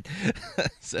god.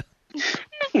 So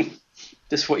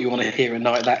just what you want to hear at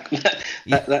night,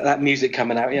 that music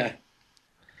coming out, yeah.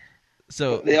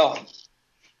 So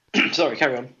sorry,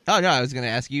 carry on. Oh no, I was going to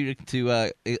ask you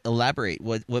to elaborate.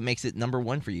 What makes it number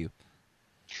one for you?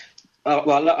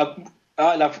 Well,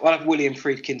 I love William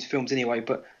Friedkin's films anyway,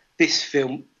 but this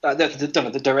film,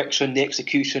 the direction, the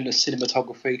execution, the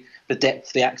cinematography, the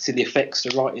depth, the acting, the effects,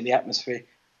 the writing, the atmosphere.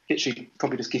 Literally,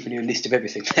 probably just giving you a list of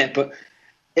everything there, but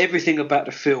everything about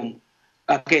the film.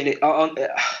 Again,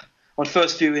 on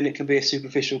first viewing, it can be a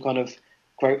superficial kind of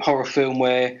great horror film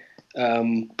where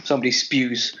somebody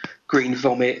spews green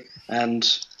vomit and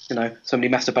somebody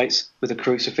masturbates with a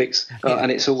crucifix,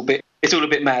 and it's all a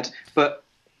bit mad. But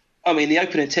I mean, the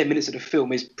opening 10 minutes of the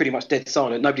film is pretty much dead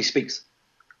silent. Nobody speaks,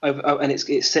 and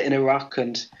it's set in Iraq,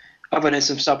 and other than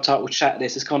some subtitle chat,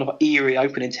 there's this kind of eerie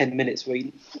opening 10 minutes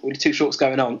with two shorts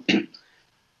going on, and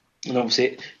obviously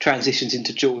it transitions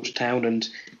into Georgetown and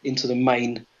into the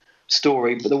main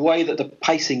story. But the way that the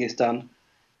pacing is done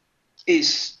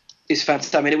is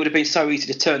fantastic. I mean, it would have been so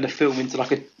easy to turn the film into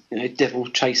like a devil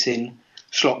chasing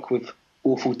schlock with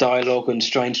awful dialogue and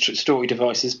strange story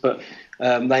devices, but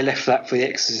they left that for The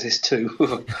Exorcist too.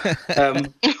 But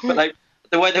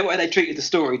the way they treated the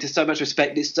story, to so much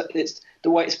respect, it's the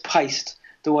way it's paced,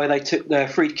 the way they took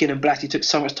Friedkin and Blatty took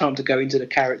so much time to go into the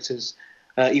characters.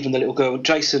 Even the little girl,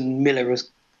 Jason Miller as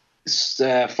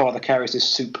Father Karras is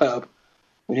superb.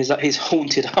 I mean, his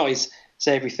haunted eyes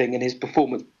say everything, and his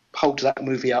performance holds that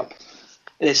movie up.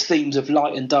 There's themes of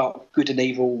light and dark, good and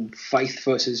evil, faith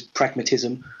versus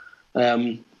pragmatism,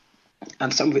 and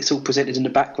some of it's all presented in the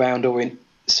background or in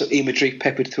sort of imagery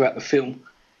peppered throughout the film.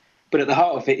 But at the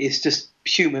heart of it is just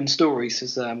human stories.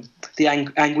 There's the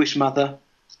anguished mother,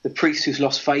 the priest who's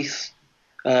lost faith,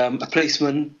 a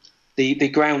policeman, the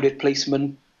grounded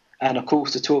policeman, and of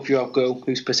course the 12-year-old girl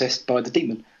who's possessed by the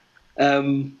demon.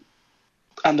 And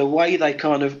the way they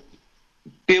kind of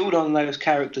build on those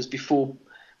characters before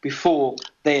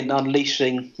then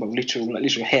unleashing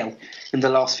literal hell in the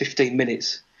last 15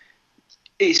 minutes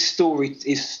is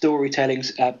storytelling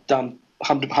done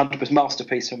 100%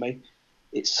 masterpiece for me.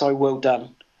 It's so well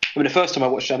done. I mean, the first time I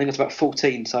watched it, I think I was about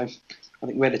 14, so I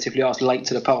think relatively I was late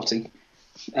to the party,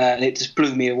 and it just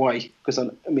blew me away because I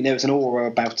mean there was an aura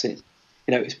about it.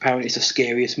 Apparently it's the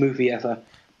scariest movie ever.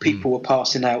 People were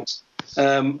passing out,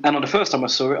 and on the first time I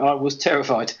saw it, I was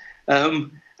terrified,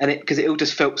 and because it all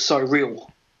just felt so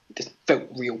real. It just felt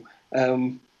real,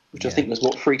 which I think was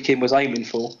what Friedkin was aiming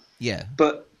for. Yeah.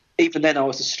 But even then, I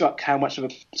was struck how much of a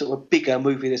sort of a bigger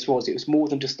movie this was. It was more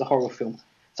than just a horror film.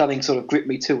 Something sort of gripped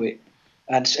me to it,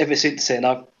 and ever since then,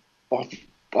 I've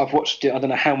watched it. I don't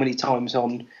know how many times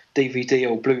on DVD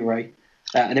or Blu-ray,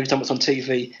 and every time it's on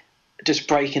TV, just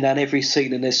breaking down every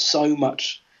scene. And there's so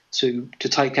much to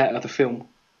take out of the film.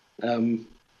 I don't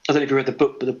know if you read the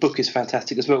book, but the book is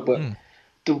fantastic as well. But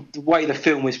the way the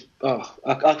film is,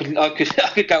 I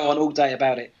could go on all day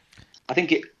about it. I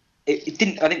think it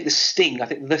didn't. I think The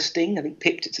Sting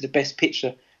picked it to the best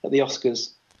picture at the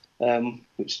Oscars,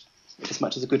 which, as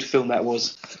much as a good film that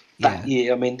was that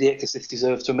year, I mean, The Exorcist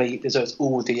deserves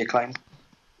all the acclaim.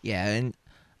 Yeah,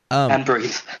 and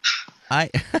Breathe. I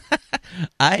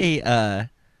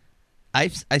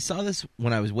saw this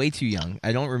when I was way too young.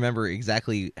 I don't remember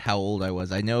exactly how old I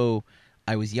was. I know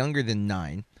I was younger than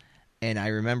 9, and I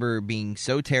remember being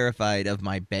so terrified of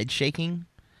my bed shaking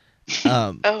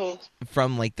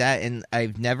from like that, and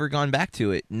I've never gone back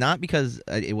to it. Not because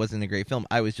it wasn't a great film.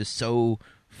 I was just so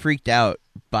freaked out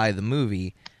by the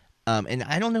movie. And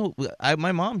I don't know,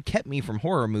 my mom kept me from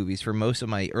horror movies for most of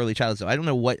my early childhood, so I don't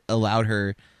know what allowed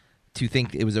her to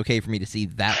think it was okay for me to see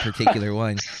that particular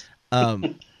one.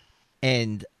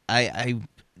 And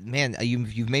man,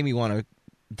 you've made me want to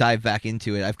dive back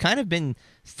into it. I've kind of been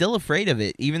still afraid of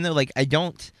it, even though like I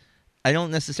don't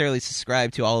necessarily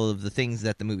subscribe to all of the things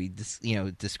that the movie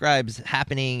describes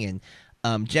happening,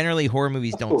 and generally horror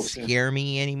movies don't scare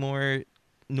me anymore.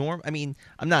 I mean,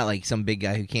 I'm not like some big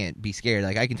guy who can't be scared.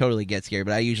 Like I can totally get scared,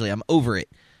 but I'm over it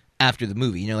after the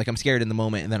movie. Like I'm scared in the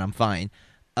moment and then I'm fine.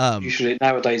 Usually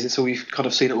nowadays, it's all you've kind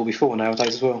of seen it all before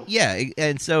nowadays as well. Yeah,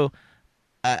 and so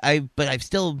but I've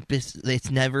still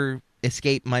it's never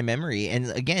escaped my memory.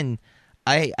 And again,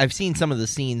 I've seen some of the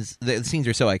scenes. The scenes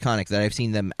are so iconic that I've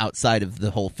seen them outside of the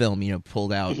whole film,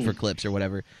 pulled out for clips or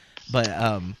whatever. But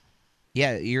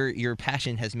yeah, your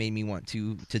passion has made me want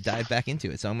to dive back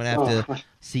into it. So I'm gonna have to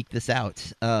seek this out.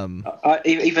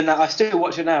 Even now, I still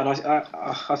watch it now, and I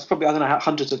probably, I don't know,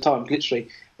 hundreds of times, literally.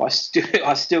 But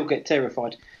I still get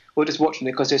terrified. Or just watching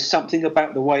it because there's something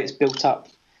about the way it's built up.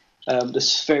 The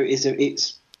sphere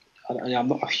I'm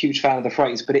not a huge fan of the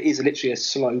phrase, but it is literally a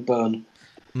slow burn.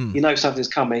 Something's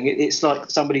coming. It's like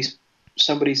somebody's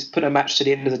put a match to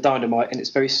the end of the dynamite, and it's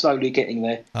very slowly getting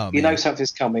there.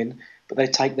 Something's coming, but they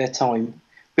take their time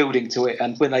building to it,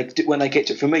 and when they get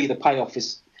to it, for me, the payoff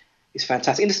is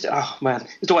fantastic. And man,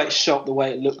 the way it's shot, the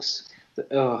way it looks.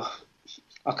 I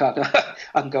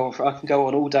can go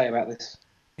on all day about this.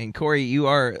 And Corey, you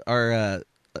are a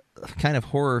kind of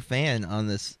horror fan on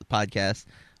this podcast.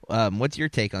 What's your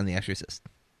take on The Exorcist?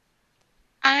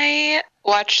 I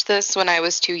watched this when I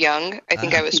was too young. I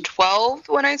think I was 12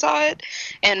 when I saw it,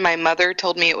 and my mother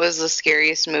told me it was the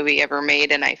scariest movie ever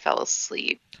made, and I fell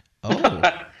asleep. Oh.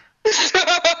 But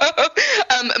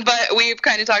we've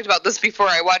kind of talked about this before.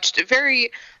 I watched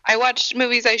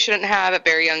movies I shouldn't have at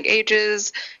very young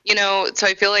ages, so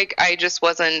I feel like I just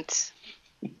wasn't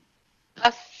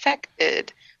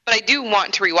affected. But I do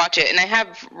want to rewatch it, and I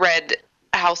have read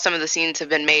how some of the scenes have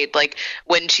been made, like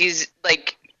when she's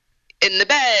like in the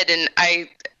bed, and I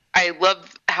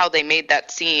love how they made that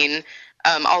scene.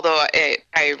 Although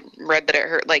I read that it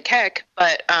hurt like heck,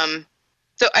 but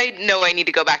so I know I need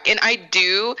to go back, and I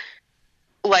do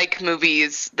like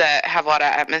movies that have a lot of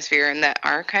atmosphere and that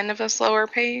are kind of a slower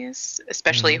pace,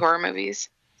 especially horror movies.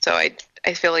 So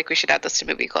I feel like we should add this to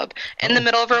Movie Club in the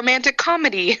middle of a romantic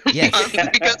comedy. Yes.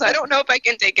 Because I don't know if I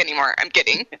can take anymore. I'm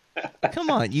kidding. Come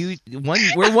on,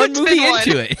 we're one movie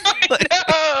into it.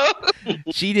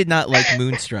 She did not like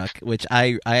Moonstruck, which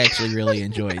I actually really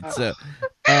enjoyed. So,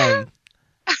 no.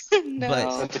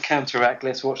 But to counteract,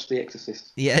 let's watch The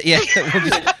Exorcist. Yeah, we'll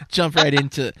just jump right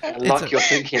into. I like your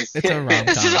thinking. It's a rom-com.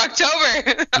 This is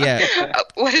October. Yeah.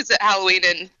 What is it? Halloween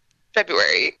in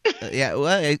February. Yeah,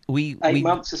 well, 8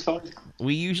 months is fine.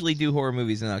 We usually do horror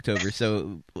movies in October,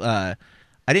 so I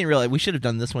didn't realize we should have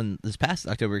done this one this past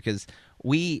October because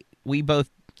we both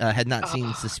had not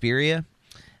seen Suspiria,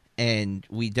 and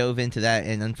we dove into that,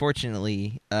 and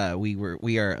unfortunately,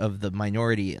 we are of the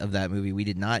minority of that movie. We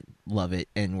did not love it,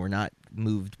 and we're not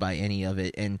moved by any of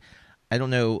it. And I don't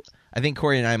know. I think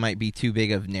Corey and I might be too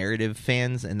big of narrative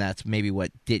fans, and that's maybe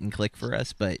what didn't click for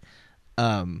us. But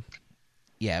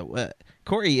yeah,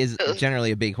 Corey is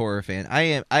generally a big horror fan.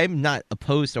 I'm not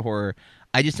opposed to horror.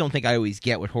 I just don't think I always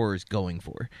get what horror is going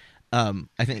for.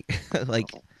 I think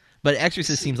but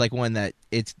Exorcist seems like one that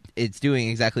it's doing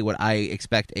exactly what I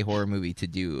expect a horror movie to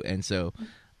do, and so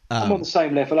I'm on the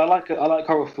same level. I like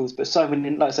horror films, but so many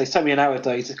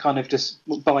nowadays are kind of just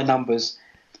by numbers.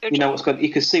 You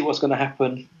can see what's going to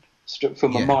happen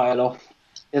from a mile off.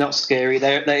 They're not scary.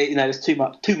 There's too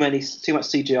much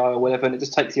CGI or whatever, and it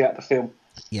just takes you out of the film.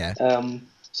 Yeah.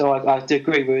 So I do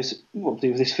agree with what to do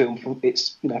with this film.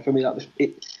 It's for me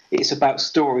it's about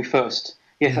story first.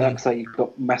 Yeah, like I say, you've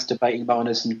got masturbating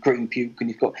miners and green puke, and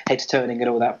you've got heads turning and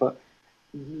all that, but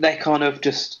they're kind of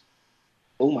just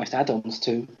almost add-ons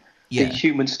to the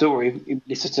human story.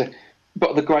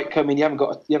 But the great coming, you haven't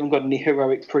got any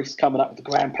heroic priests coming up with a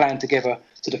grand plan together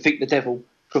to defeat the devil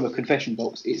from a confession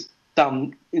box. It's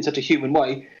done in such a human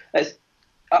way.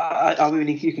 I mean,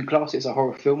 you can class it as a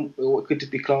horror film, or it could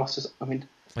be classed as,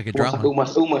 like a drama,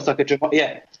 almost like a drama.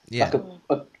 Yeah. Like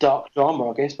a dark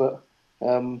drama, I guess. But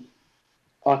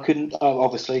I couldn't.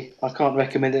 Obviously, I can't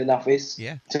recommend it enough.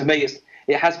 To me,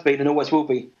 it has been and always will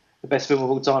be the best film of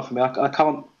all time for me. I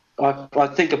can't. I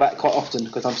think about it quite often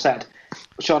because I'm sad,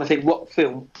 trying to think what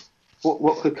film,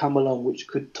 what could come along which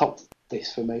could top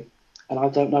this for me, and I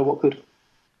don't know what could.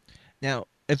 Now,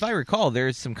 if I recall,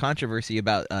 there's some controversy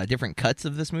about different cuts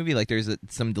of this movie. Like, there's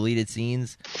some deleted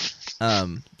scenes.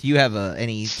 Do you have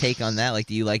any take on that? Like,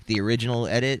 do you like the original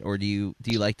edit, or do you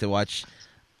like to watch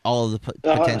all of the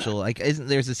potential? Like,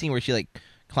 there's a scene where she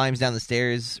climbs down the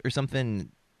stairs or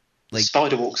something? Like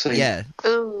spider walk scene. Yeah.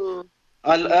 Ooh.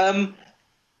 I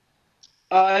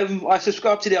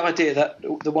subscribe to the idea that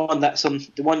the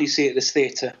one you see at this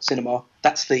theatre cinema,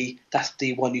 that's the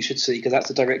one you should see because that's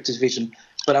the director's vision.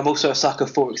 But I'm also a sucker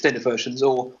for extended versions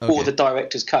or the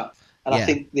director's cut. And I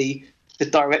think the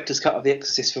director's cut of The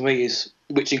Exorcist for me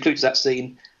which includes that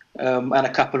scene and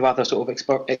a couple of other sort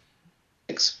of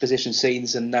exposition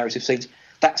scenes and narrative scenes.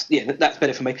 That's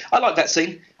better for me. I like that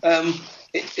scene.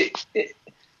 If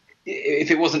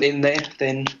it wasn't in there,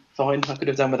 then fine, I could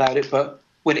have done without it. But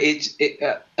when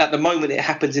at the moment it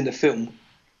happens in the film,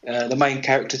 the main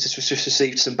character just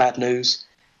received some bad news.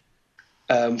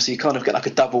 So you kind of get like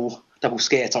a double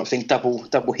scare type thing,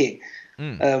 double hit.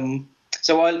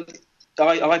 So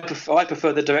I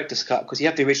prefer the director's cut because you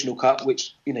have the original cut,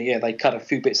 which they cut a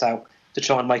few bits out to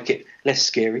try and make it less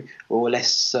scary or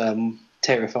less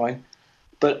terrifying.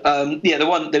 But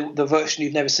the version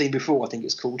you've never seen before, I think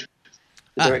it's called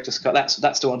the director's cut.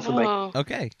 That's the one for me.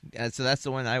 Okay, so that's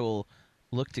the one I will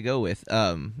look to go with.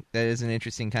 That is an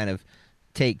interesting kind of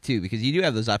take too, because you do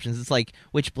have those options. It's like,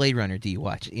 which Blade Runner do you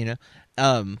watch? And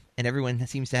everyone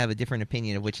seems to have a different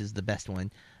opinion of which is the best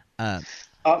one. I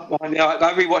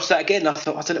rewatched that again. I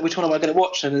thought, I don't know which one am I going to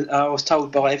watch, and I was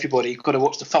told by everybody you've got to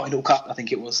watch the final cut. I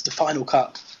think it was the final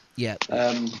cut. Yeah.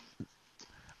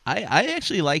 I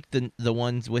actually like the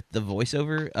ones with the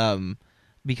voiceover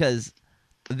because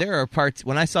there are parts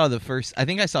when I saw I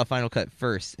think I saw Final Cut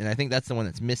first, and I think that's the one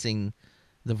that's missing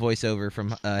the voiceover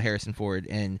from Harrison Ford,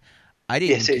 and I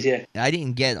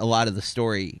didn't get a lot of the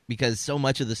story because so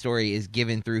much of the story is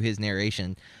given through his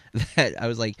narration that I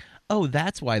was like, oh,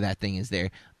 that's why that thing is there.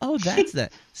 Oh, that's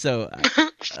that. So,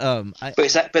 but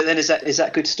is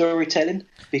that good storytelling?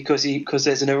 Because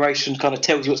there's a narration kind of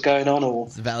tells you what's going on, or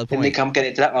it's a valid point. And they come get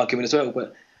into that argument as well.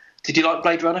 But did you like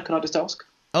Blade Runner? Can I just ask?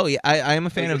 Oh yeah, I am a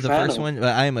fan of the first one,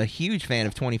 but I am a huge fan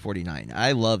of 2049.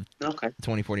 I love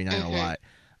 2049 a lot.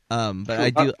 But I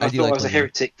do. I thought I was a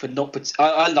heretic for not.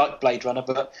 I like Blade Runner,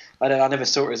 but I never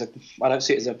saw it as I don't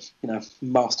see it as a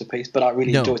masterpiece. But I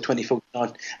really enjoy 2049.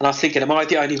 And I was thinking, am I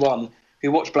the only one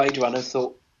who watched Blade Runner and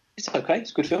thought it's okay,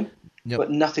 it's a good film,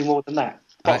 but nothing more than that.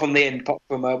 Apart from the end, apart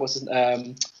from Rutger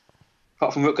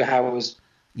Hauer's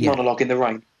monologue in the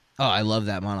rain. Oh, I love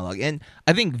that monologue, and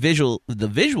I think the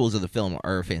visuals of the film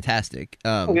are fantastic.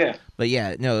 But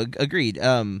yeah, no, agreed.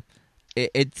 I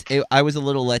was a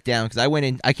little let down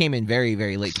because I came in very,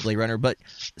 very late to Blade Runner, but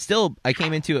still I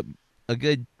came into it a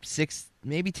good 6,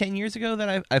 maybe 10 years ago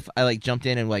that I like jumped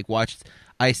in and like watched.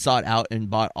 I sought out and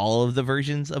bought all of the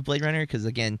versions of Blade Runner because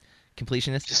again,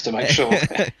 completionist. Just to make sure.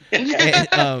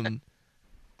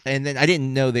 And then I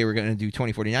didn't know they were going to do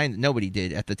 2049. Nobody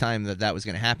did at the time that was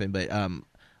going to happen, but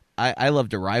I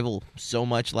loved Arrival so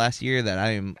much last year that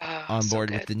I am on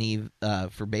board with Denis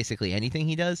for basically anything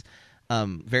he does.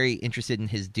 Very interested in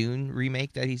his Dune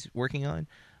remake that he's working on.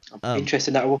 I'm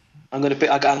interested in that. I'm going to be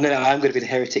the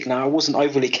heretic now. I wasn't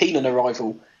overly keen on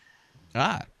Arrival.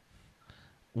 Well,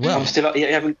 I'm still.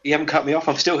 You haven't cut me off.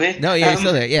 I'm still here. No, you're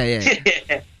still there.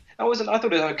 Yeah. I wasn't. I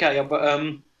thought it was okay, but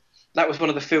that was one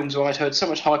of the films where I'd heard so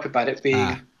much hype about it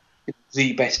being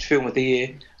the best film of the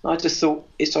year. I just thought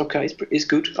it's okay. It's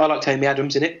good. I liked Amy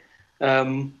Adams in it.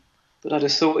 But I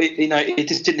just thought it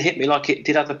just didn't hit me like it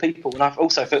did other people, and I've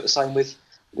also felt the same with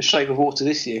The Shape of Water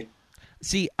this year.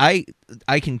 See, I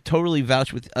can totally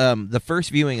vouch with the first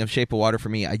viewing of Shape of Water for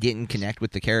me. I didn't connect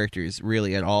with the characters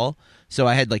really at all, so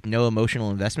I had like no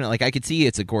emotional investment. Like I could see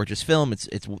it's a gorgeous film, it's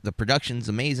the production's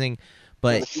amazing,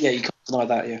 but you can't deny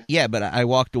that. Yeah. Yeah, but I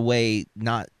walked away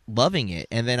not loving it,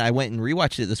 and then I went and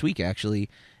rewatched it this week actually,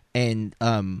 and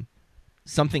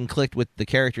something clicked with the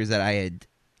characters that I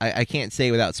can't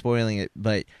say without spoiling it,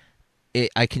 but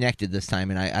I connected this time,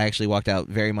 and I actually walked out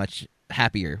very much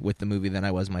happier with the movie than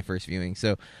I was my first viewing.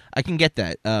 So I can get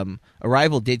that.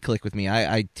 Arrival did click with me.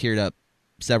 I teared up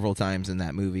several times in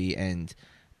that movie, and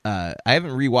I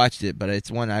haven't rewatched it, but it's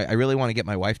one I really want to get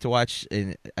my wife to watch,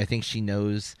 and I think she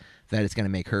knows that it's going to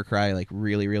make her cry like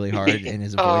really, really hard and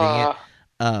is avoiding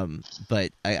it.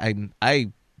 But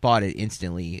I bought it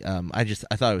instantly. I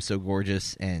thought it was so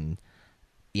gorgeous, and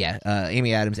yeah,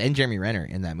 Amy Adams and Jeremy Renner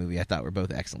in that movie I thought were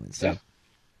both excellent. So. Yeah.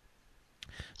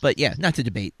 But yeah, not to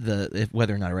debate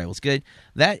whether or not Arrival's good.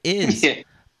 That is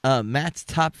Matt's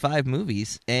top 5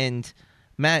 movies. And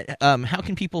Matt, how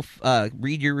can people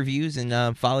read your reviews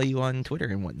and follow you on Twitter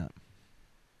and whatnot?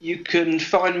 You can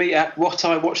find me at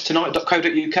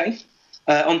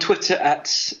whatiwatchtonight.co.uk, on Twitter at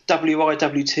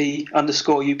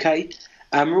WIWT_UK,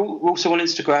 and we're also on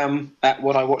Instagram at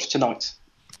What I Watch Tonight.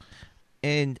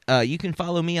 And you can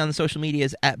follow me on the social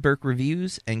medias at Burke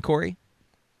Reviews, and Corey?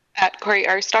 At Corey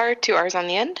R. Star, 2 R's on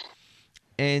the end.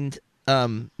 And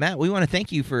Matt, we want to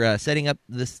thank you for setting up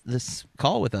this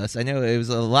call with us. I know it was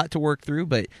a lot to work through,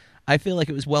 but I feel like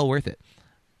it was well worth it.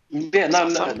 Yeah, no,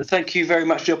 thank you very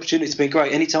much for the opportunity. It's been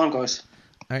great. Anytime, guys.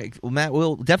 All right, well, Matt,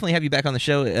 we'll definitely have you back on the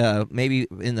show, maybe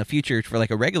in the future for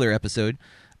like a regular episode.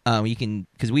 You can,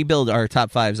 because we build our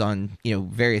top fives on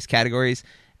various categories.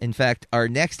 In fact, our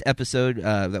next episode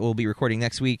that we'll be recording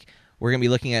next week, we're going to be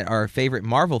looking at our favorite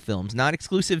Marvel films, not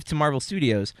exclusive to Marvel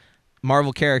Studios,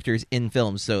 Marvel characters in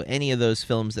films. So any of those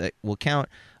films that will count,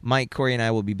 Mike, Corey, and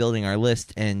I will be building our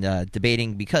list and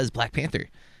debating, because Black Panther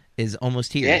is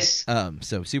almost here. Yes.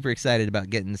 So super excited about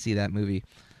getting to see that movie.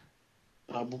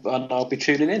 I'll be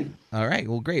tuning in. All right.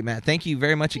 Well, great, Matt. Thank you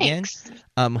very much again.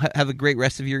 Have a great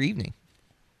rest of your evening.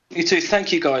 You too.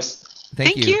 Thank you, guys.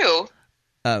 Thank you.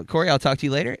 Corey, I'll talk to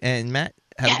you later. And Matt,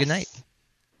 have a good night.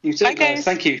 You too, Bye, guys. guys.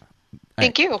 Thank you.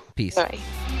 Thank you. Peace. Bye.